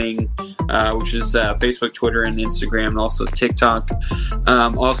beginning, which is Facebook, Twitter, and Instagram, and also TikTok.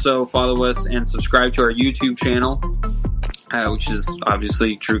 Also, follow us and subscribe to our YouTube channel, which is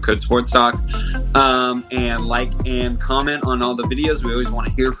obviously True Code Sports Talk. And like and comment on all the videos. We always want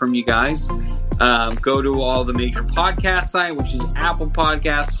to hear from you guys. Go to all the major podcast sites, which is Apple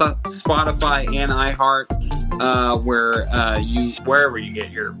Podcasts, Spotify, and iHeart, wherever you get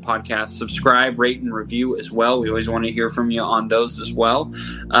your podcasts. Subscribe, rate, and review as well. We always want to hear from you on those as well.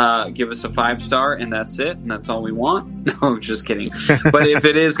 Give us a 5-star, and that's it. And that's all we want. No, just kidding. But if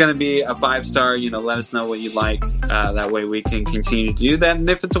it is going to be a 5-star, let us know what you like. That way we can continue to do that. And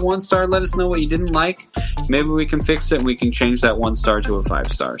if it's a 1-star, let us know what you didn't like. Maybe we can fix it and we can change that 1-star to a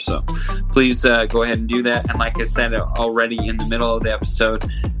 5-star. So please go ahead and do that. And like I said already in the middle of the episode,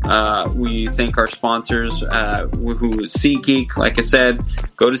 we thank our sponsors, who SeatGeek. Like I said,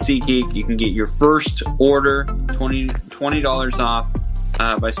 go to SeatGeek. You can get your first order $20 off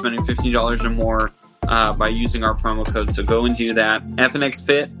by spending $50 or more by using our promo code. So go and do that.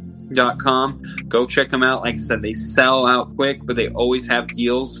 FNXFit.com. Go check them out. Like I said, they sell out quick, but they always have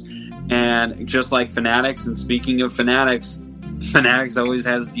deals. And just like Fanatics, and speaking of Fanatics always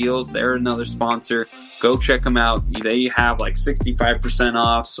has deals. They're another sponsor. Go check them out. They have like 65%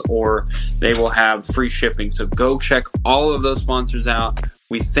 offs, or they will have free shipping. So go check all of those sponsors out.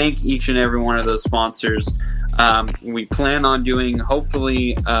 We thank each and every one of those sponsors. We plan on doing,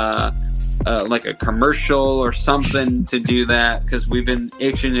 hopefully, like a commercial or something to do that, because we've been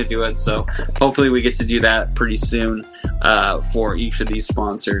itching to do it. So hopefully we get to do that pretty soon for each of these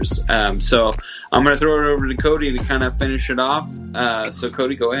sponsors. So I'm going to throw it over to Cody to kind of finish it off. So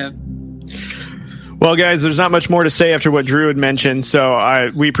Cody, go ahead. Well, guys, there's not much more to say after what Drew had mentioned. So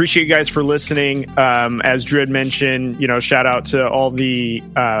we appreciate you guys for listening. As Drew had mentioned, shout out to all the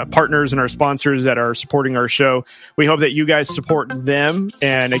partners and our sponsors that are supporting our show. We hope that you guys support them.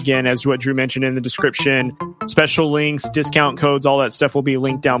 And again, as what Drew mentioned in the description, special links, discount codes, all that stuff will be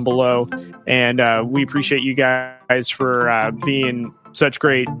linked down below. And we appreciate you guys for being such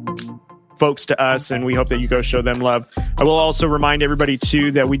great folks to us, and we hope that you go show them love. I will also remind everybody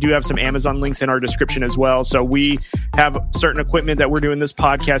too that we do have some Amazon links in our description as well. So we have certain equipment that we're doing this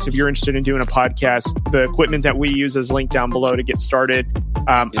podcast. If you're interested in doing a podcast, the equipment that we use is linked down below to get started.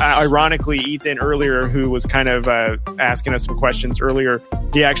 Ironically, Ethan earlier, who was kind of asking us some questions earlier,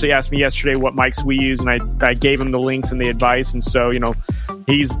 he actually asked me yesterday what mics we use, and I gave him the links and the advice. And so,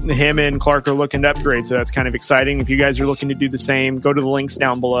 him and Clark are looking to upgrade. So that's kind of exciting. If you guys are looking to do the same, go to the links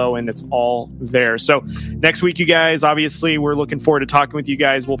down below, and it's all there. So next week, you guys, obviously, we're looking forward to talking with you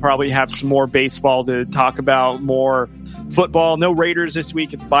guys. We'll probably have some more baseball to talk about, more football. No Raiders this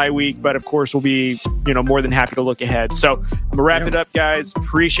week. It's bye week, but of course we'll be, more than happy to look ahead. So I'm gonna wrap it up, guys.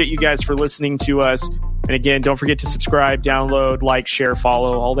 Appreciate you guys for listening to us. And again, don't forget to subscribe, download, like, share,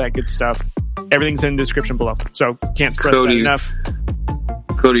 follow, all that good stuff. Everything's in the description below. So can't stress that enough.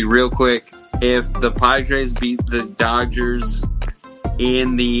 Cody, real quick, if the Padres beat the Dodgers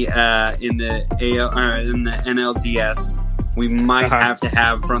in the NLDS, we might have to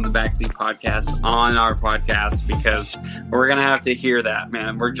have From the Backseat podcast on our podcast, because we're gonna have to hear that,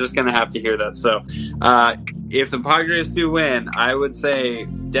 man. We're just gonna have to hear that. So if the Padres do win, I would say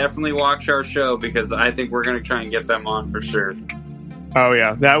definitely watch our show, because I think we're gonna try and get them on for sure. Oh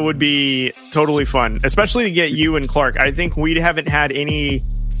yeah, that would be totally fun, especially to get you and Clark. I think we haven't had any,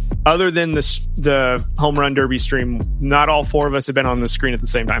 other than the home run derby stream. Not all four of us have been on the screen at the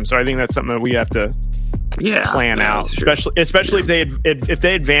same time, so I think that's something that we have to plan out. Especially if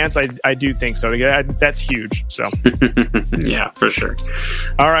they advance, I do think so. That's huge. So yeah, for sure.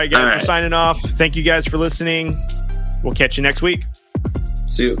 All right, guys, we're signing off. Thank you guys for listening. We'll catch you next week.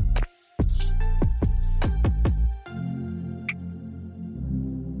 See you.